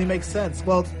 It only makes sense.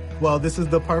 Well, this is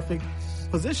the perfect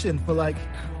position for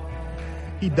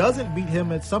he doesn't beat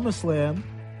him at SummerSlam,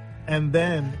 and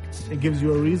then it gives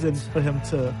you a reason for him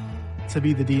to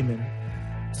be the Demon.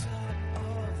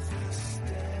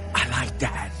 I like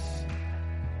that.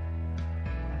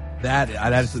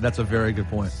 That's a very good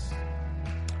point.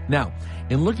 Now,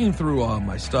 in looking through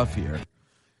my stuff here,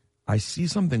 I see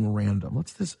something random.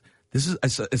 What's this?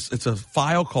 It's a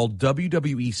file called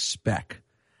WWE Spec,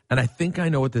 and I think I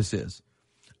know what this is.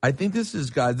 I think this is,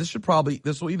 guys, this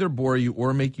will either bore you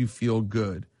or make you feel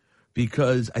good,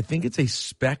 because I think it's a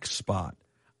spec spot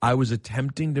I was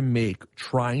attempting to make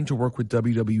trying to work with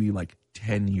WWE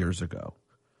 10 years ago.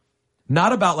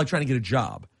 Not about trying to get a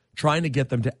job, trying to get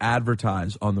them to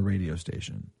advertise on the radio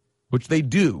station, which they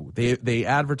do. They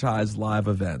advertise live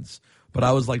events. But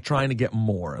I was like trying to get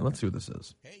more. Let's see what this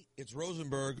is. Hey, it's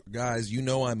Rosenberg. Guys, you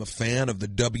know I'm a fan of the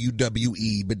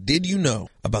WWE, but did you know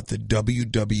about the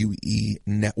WWE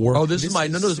Network? Oh, this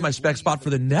is my spec spot for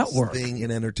the network. Thing in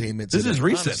entertainment. This is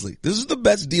recent. Honestly, this is the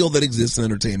best deal that exists in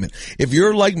entertainment. If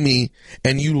you're like me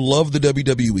and you love the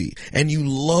WWE and you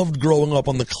loved growing up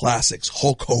on the classics,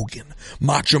 Hulk Hogan,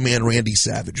 Macho Man Randy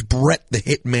Savage, Bret the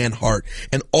Hitman Hart,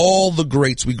 and all the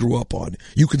greats we grew up on,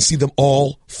 you can see them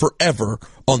all forever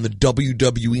on the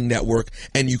WWE Network,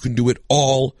 and you can do it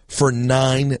all for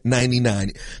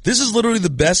 $9.99. This is literally the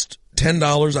best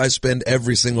 $10 I spend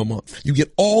every single month. You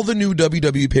get all the new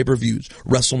WWE pay-per-views,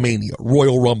 WrestleMania,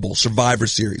 Royal Rumble, Survivor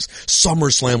Series,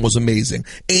 SummerSlam was amazing,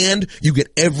 and you get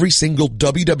every single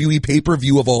WWE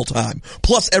pay-per-view of all time,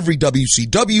 plus every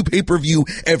WCW pay-per-view,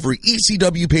 every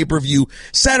ECW pay-per-view,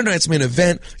 Saturday Night's Main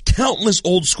Event, countless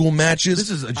old school matches. This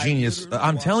is a genius.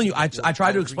 I'm telling you, I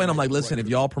try to explain. I'm like, listen, if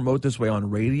y'all promote this way on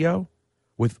radio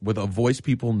with a voice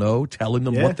people know, telling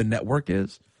them what the network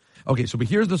is. Okay, but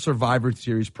here's the Survivor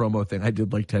Series promo thing I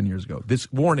did like 10 years ago. This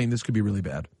could be really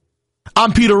bad.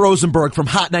 I'm Peter Rosenberg from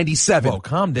Hot 97. Whoa,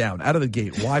 calm down. Out of the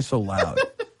gate. Why so loud?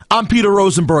 I'm Peter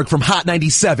Rosenberg from Hot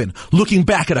 97, looking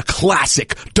back at a classic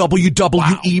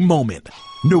WWE moment.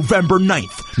 November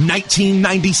 9th,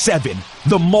 1997,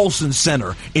 the Molson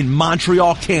Center in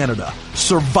Montreal, Canada.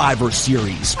 Survivor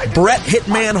Series. Bret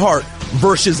Hitman Hart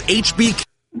versus HBK.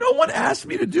 No one asked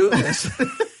me to do this.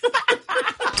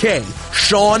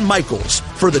 Shawn Michaels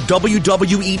for the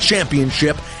WWE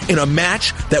Championship in a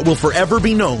match that will forever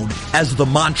be known as the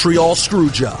Montreal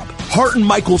Screwjob. Hart and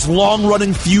Michaels'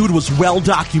 long-running feud was well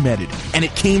documented, and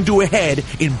it came to a head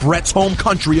in Bret's home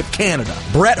country of Canada.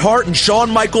 Bret Hart and Shawn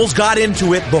Michaels got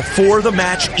into it before the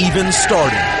match even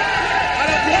started.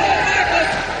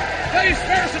 Face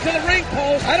first into the ring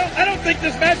post. I don't think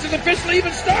this match has officially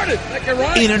even started. Like you're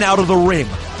right. In and out of the ring,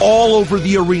 all over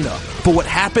the arena. But what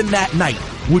happened that night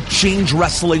would change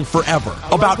wrestling forever.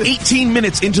 About 18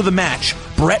 minutes into the match,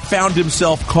 Bret found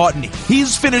himself caught in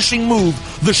his finishing move,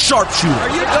 the sharpshooter. Are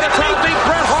you going to try to beat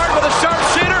Bret Hart with a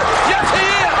sharpshooter? Yes, he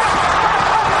is.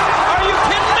 Are you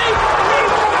kidding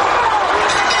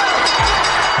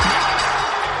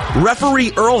me?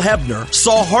 Referee Earl Hebner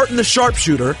saw Hart in the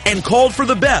sharpshooter and called for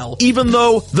the bell, even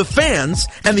though the fans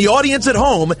and the audience at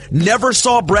home never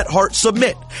saw Bret Hart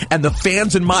submit, and the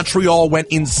fans in Montreal went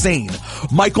insane.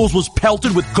 Michaels was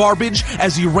pelted with garbage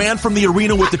as he ran from the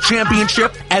arena with the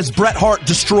championship, as Bret Hart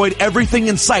destroyed everything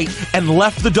in sight and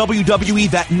left the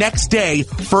WWE that next day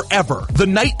forever. The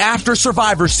night after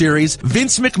Survivor Series,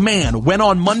 Vince McMahon went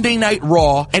on Monday Night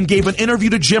Raw and gave an interview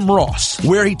to Jim Ross,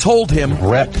 where he told him,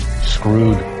 Bret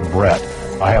screwed Bret.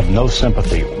 I have no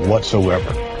sympathy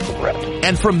whatsoever for Bret.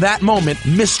 And from that moment,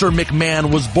 Mr.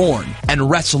 McMahon was born, and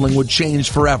wrestling would change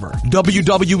forever.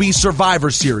 WWE Survivor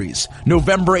Series,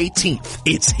 November 18th.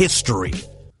 It's history.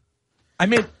 I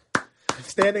mean,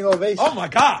 standing ovation. Oh my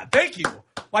God! Thank you.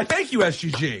 Why? Thank you,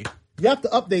 SGG. You have to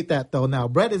update that though. Now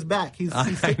Bret is back.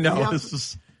 I know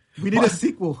We need a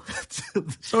sequel.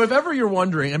 So if ever you're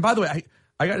wondering, and by the way,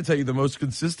 I got to tell you, the most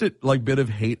consistent bit of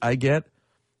hate I get.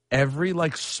 Every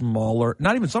smaller,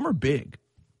 not even some are big.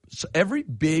 So every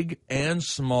big and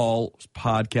small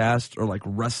podcast or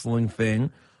wrestling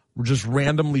thing just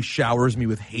randomly showers me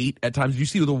with hate at times. You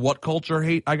see the What Culture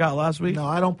hate I got last week? No,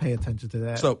 I don't pay attention to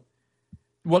that. So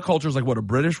What Culture is a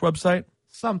British website?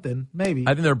 Something, maybe.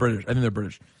 I think they're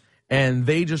British. And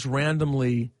they just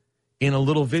randomly, in a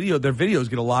little video, their videos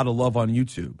get a lot of love on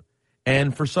YouTube.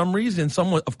 And for some reason,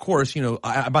 someone, of course,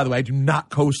 by the way, I do not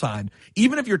co-sign.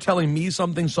 Even if you're telling me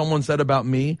something someone said about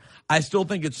me, I still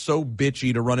think it's so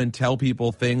bitchy to run and tell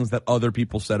people things that other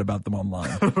people said about them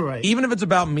online. Right. Even if it's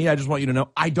about me, I just want you to know,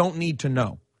 I don't need to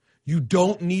know. You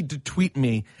don't need to tweet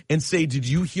me and say, did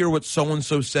you hear what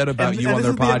so-and-so said about you on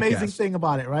their podcast? This is the amazing thing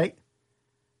about it, right?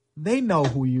 They know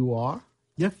who you are.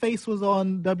 Your face was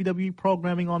on WWE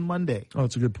programming on Monday. Oh,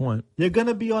 that's a good point. You're going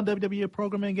to be on WWE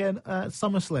programming again at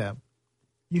SummerSlam.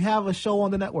 You have a show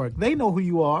on the network. They know who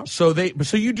you are. So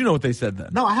you do know what they said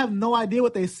then? No, I have no idea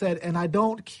what they said, and I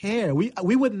don't care. We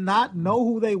would not know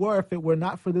who they were if it were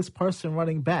not for this person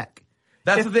running back.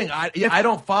 That's the thing. I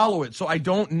don't follow it, so I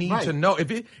don't need to know. If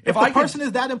the person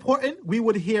is that important, we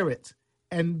would hear it.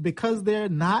 And because they're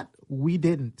not, we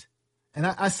didn't. And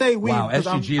I say we. Wow,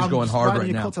 SGG is going hard right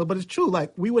now. But it's true.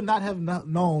 We would not have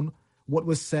known what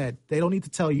was said. They don't need to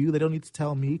tell you. They don't need to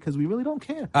tell me because we really don't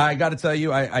care. I got to tell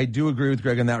you, I do agree with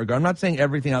Greg in that regard. I'm not saying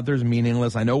everything out there is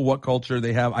meaningless. I know what culture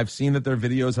they have. I've seen that their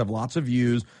videos have lots of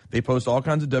views. They post all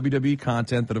kinds of WWE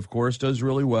content that, of course, does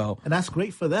really well. And that's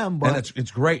great for them, but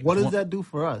it's great. What does that do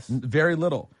for us? Very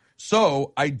little.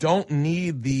 So I don't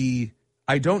need you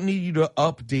to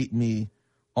update me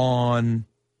on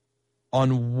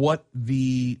what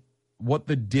the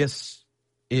diss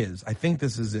is. I think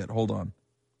this is it. Hold on.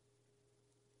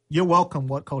 You're welcome,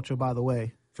 What Culture, by the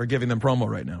way. For giving them promo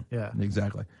right now. Yeah.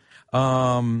 Exactly.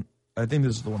 I think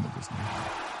this is the one that just.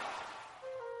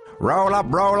 Roll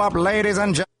up, ladies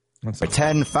and gentlemen.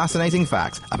 10 fascinating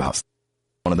facts about.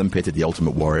 One of them pitted the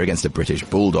Ultimate Warrior against a British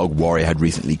Bulldog. Warrior had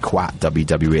recently quit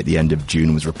WWE at the end of June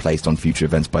and was replaced on future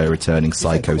events by a returning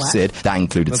Psycho Sid. That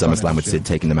included SummerSlam with Sid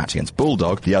taking the match against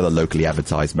Bulldog. The other locally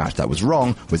advertised match that was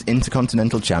wrong was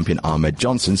Intercontinental Champion Ahmed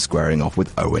Johnson squaring off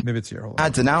with Owen. Maybe it's here. Hold on.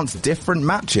 Ads announced different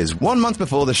matches. 1 month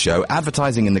before the show,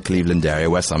 advertising in the Cleveland area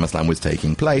where SummerSlam was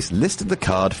taking place listed the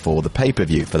card for the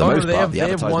pay-per-view. For the most part, they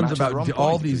have ones about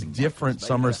all these different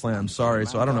SummerSlams. Sorry,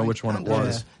 so I don't know which one it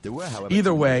was.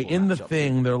 Either way, in the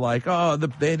thing, they're like,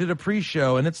 they did a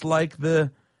pre-show, and it's like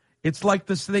the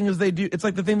thing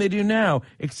they do now,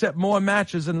 except more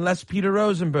matches and less Peter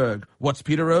Rosenberg. What's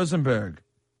Peter Rosenberg?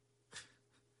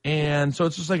 And so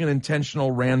it's just like an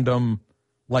intentional random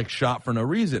like shot for no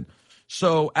reason.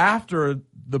 So after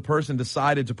the person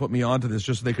decided to put me onto this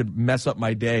just so they could mess up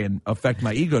my day and affect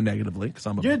my ego negatively, because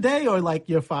I'm your day or like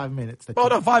your 5 minutes?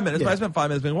 No, 5 minutes. Yeah. I spent 5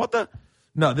 minutes being, what the?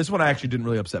 No, this one actually didn't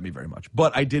really upset me very much,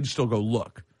 but I did still go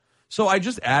look. So I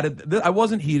just added, I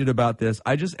wasn't heated about this.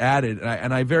 I just added,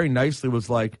 and I very nicely was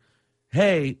like,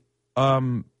 hey,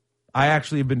 I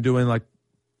actually have been doing like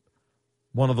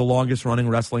one of the longest running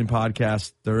wrestling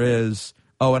podcasts there is.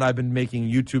 Oh, and I've been making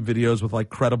YouTube videos with like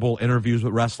credible interviews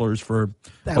with wrestlers for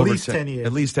at least 10 years.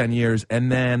 At least 10 years.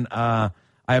 And then I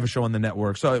have a show on the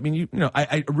network. So, I mean,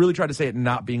 I really try to say it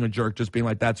not being a jerk, just being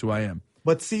like, that's who I am.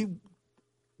 But see,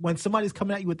 when somebody's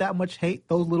coming at you with that much hate,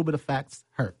 those little bit of facts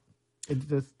hurt.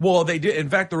 Well, they did. In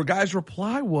fact, the guy's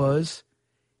reply was,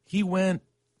 he went,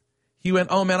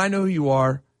 oh, man, I know who you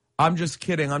are. I'm just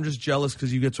kidding. I'm just jealous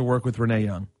because you get to work with Renee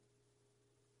Young.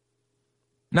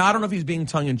 Now, I don't know if he's being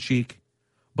tongue-in-cheek,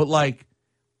 but, like,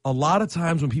 a lot of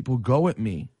times when people go at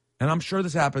me, and I'm sure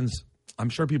this happens, I'm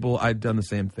sure I've done the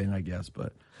same thing, I guess,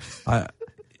 but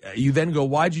you then go,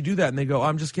 why'd you do that? And they go,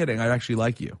 I'm just kidding. I actually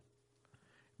like you.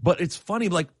 But it's funny,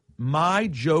 like, my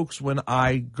jokes when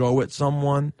I go at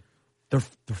someone, they're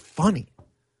funny.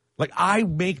 Like, I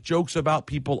make jokes about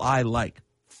people I like,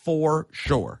 for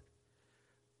sure.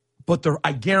 But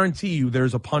I guarantee you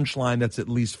there's a punchline that's at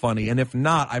least funny. And if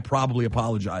not, I probably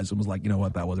apologized and was like, you know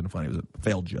what, that wasn't funny. It was a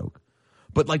failed joke.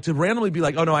 But, like, to randomly be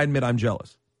like, oh, no, I admit I'm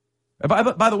jealous.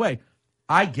 By the way,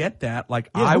 I get that. Like,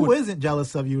 yeah, who isn't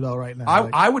jealous of you, though, right now?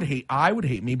 I would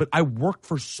hate me, but I worked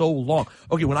for so long.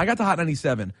 Okay, when I got to Hot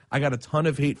 97, I got a ton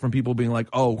of hate from people being like,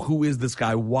 oh, who is this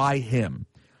guy? Why him?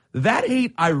 That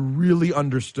hate I really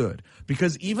understood,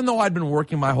 because even though I'd been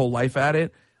working my whole life at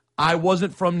it, I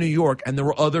wasn't from New York and there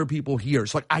were other people here.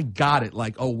 So like I got it,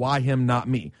 like, oh, why him, not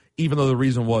me? Even though the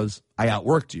reason was I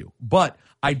outworked you. But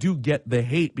I do get the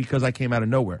hate because I came out of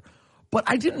nowhere. But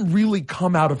I didn't really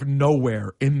come out of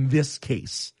nowhere in this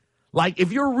case. Like,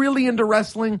 if you're really into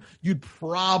wrestling, you'd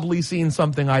probably seen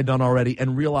something I'd done already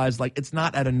and realized, like, it's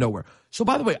not out of nowhere. So,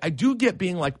 by the way, I do get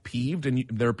being, like, peeved, and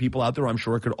there are people out there I'm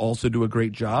sure could also do a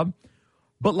great job.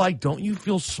 But, like, don't you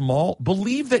feel small?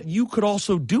 Believe that you could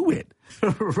also do it.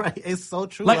 Right. It's so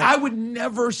true. Like, I would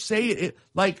never say it,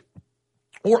 like,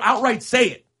 or outright say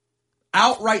it.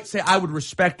 Outright say, I would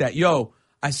respect that. Yo,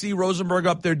 I see Rosenberg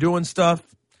up there doing stuff.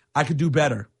 I could do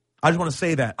better. I just want to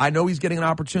say that. I know he's getting an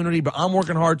opportunity, but I'm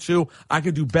working hard too. I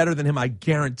could do better than him. I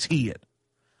guarantee it.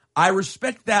 I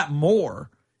respect that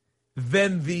more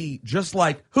than the just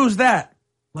like, who's that?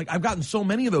 Like, I've gotten so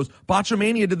many of those.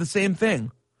 Botchamania did the same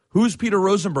thing. Who's Peter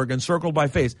Rosenberg? Encircled by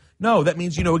face. No, that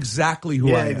means you know exactly who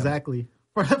I am. Yeah, exactly.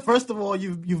 First of all,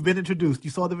 you've been introduced. You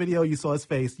saw the video. You saw his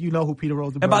face. You know who Peter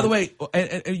Rosenberg is. And by the way,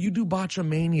 and you do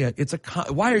Botchamania. It's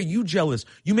why are you jealous?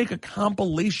 You make a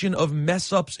compilation of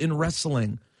mess-ups in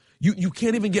wrestling. You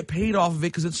can't even get paid off of it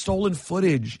because it's stolen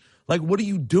footage. Like, what are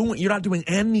you doing? You're not doing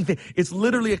anything. It's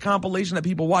literally a compilation that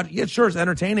people watch. Yeah, sure, it's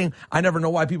entertaining. I never know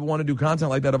why people want to do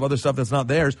content like that of other stuff that's not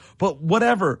theirs. But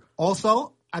whatever.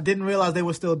 Also, I didn't realize they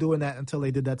were still doing that until they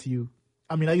did that to you.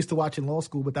 I mean, I used to watch in law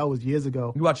school, but that was years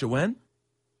ago. You watch it when?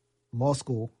 Law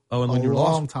school. Oh, and when you were in law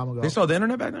school? A long time ago. They saw the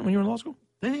internet back then when you were in law school?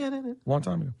 Yeah. Long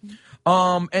time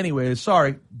ago. Anyways,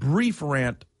 sorry. Brief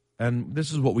rant. And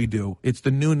this is what we do. It's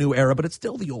the new era, but it's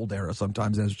still the old era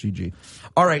sometimes, SGG.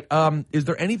 All right. Is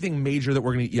there anything major that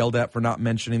we're going to get yelled at for not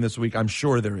mentioning this week? I'm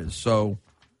sure there is. So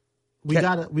we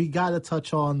gotta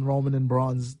touch on Roman and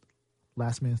Braun's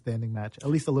last man standing match, at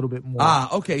least a little bit more.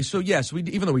 Okay. So yes,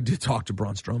 even though we did talk to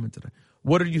Braun Strowman today,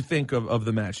 what did you think of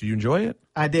the match? Did you enjoy it?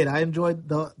 I did. I enjoyed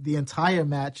the entire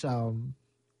match.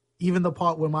 Even the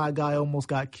part where my guy almost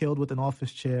got killed with an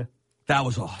office chair. That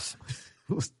was awesome.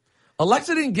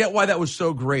 Alexa didn't get why that was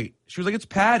so great. She was like, it's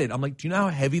padded. I'm like, do you know how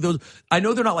heavy those? I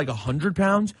know they're not like 100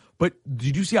 pounds, but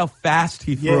did you see how fast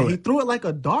he threw it? Yeah, he threw it like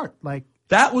a dart. Like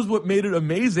that was what made it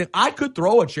amazing. I could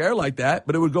throw a chair like that,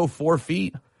 but it would go 4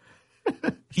 feet.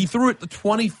 He threw it to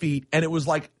 20 feet, and it was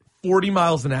like 40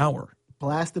 miles an hour.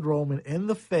 Blasted Roman in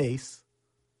the face.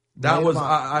 That was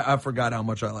I forgot how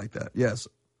much I like that. Yes.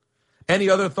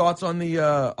 Any other thoughts on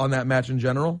on that match in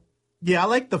general? Yeah, I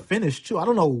like the finish, too. I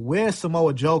don't know where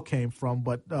Samoa Joe came from,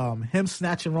 but him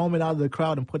snatching Roman out of the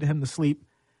crowd and putting him to sleep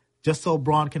just so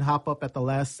Braun can hop up at the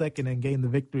last second and gain the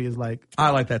victory is like...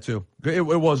 I like that, too. It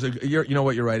was you know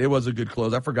what, you're right. It was a good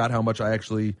close. I forgot how much I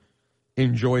actually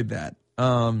enjoyed that.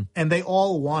 And they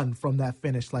all won from that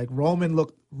finish. Like, Roman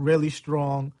looked really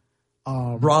strong.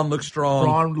 Braun looked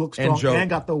strong. And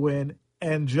got the win.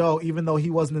 And Joe, even though he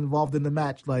wasn't involved in the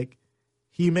match, like,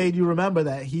 he made you remember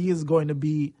that he is going to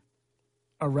be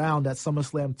around at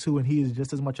SummerSlam 2, and he is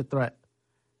just as much a threat.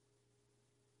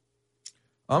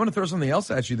 I'm going to throw something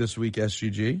else at you this week,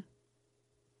 SGG.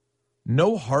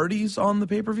 No Hardys on the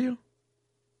pay-per-view?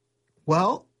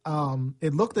 Well,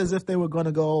 it looked as if they were going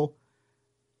to go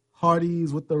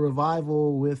Hardys with the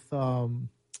Revival with...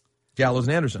 Gallows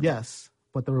and Anderson. Yes,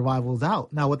 but the Revival's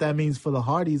out. Now, what that means for the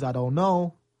Hardys, I don't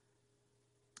know.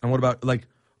 And what about, or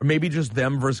maybe just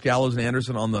them versus Gallows and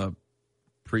Anderson on the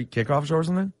pre-kickoff show or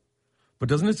something? But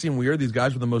doesn't it seem weird? These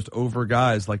guys were the most over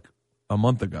guys like a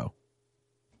month ago.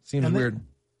 Seems weird.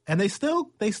 And they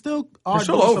still are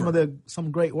doing some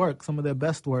great work, some of their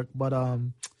best work. But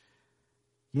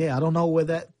yeah, I don't know where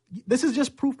that. This is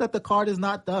just proof that the card is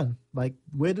not done. Like,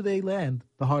 where do they land?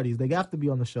 The Hardys, they have to be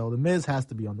on the show. The Miz has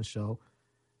to be on the show.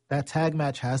 That tag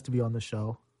match has to be on the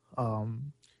show.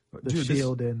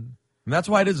 Shield and that's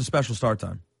why it is a special start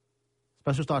time.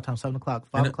 Special start time, 7 o'clock,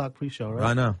 5 o'clock pre-show, right?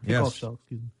 I know. Yes. Show,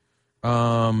 excuse me.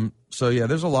 So yeah,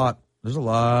 there's a lot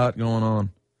going on.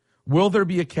 Will there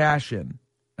be a cash in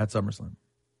at SummerSlam?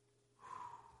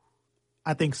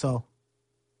 I think so.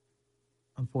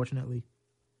 Unfortunately.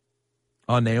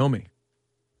 On Naomi.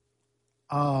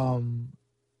 Actually,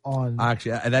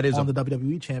 that is on the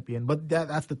WWE champion, but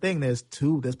that's the thing. There's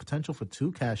potential for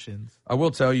 2 cash-ins. I will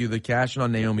tell you, the cash in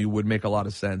on Naomi would make a lot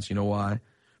of sense. You know why?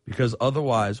 Because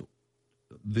otherwise,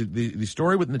 the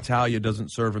story with Natalya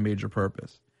doesn't serve a major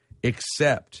purpose.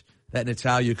 Except that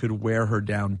Natalya could wear her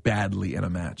down badly in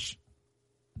a match.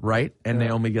 Right? And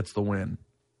Naomi gets the win.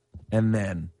 And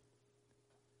then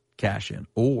cash in.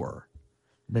 Or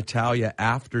Natalya,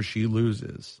 after she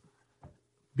loses,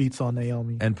 beats on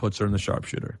Naomi. And puts her in the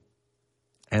sharpshooter.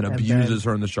 And abuses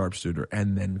her in the sharpshooter.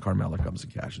 And then Carmella comes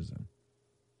and cashes in.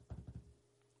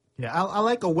 Yeah, I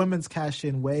like a women's cash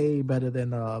in way better than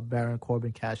Baron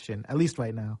Corbin cash in, at least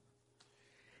right now.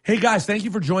 Hey, guys, thank you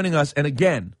for joining us. And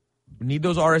again, we need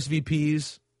those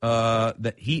RSVPs,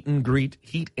 that heat and greet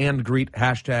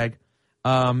hashtag,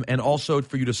 and also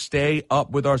for you to stay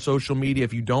up with our social media.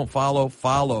 If you don't follow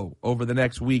over the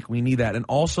next week. We need that. And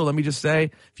also, let me just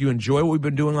say, if you enjoy what we've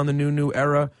been doing on the new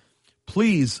era,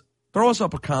 please throw us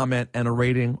up a comment and a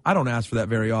rating. I don't ask for that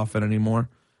very often anymore,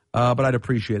 but I'd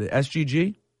appreciate it.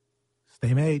 SGG?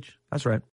 Same age. That's right.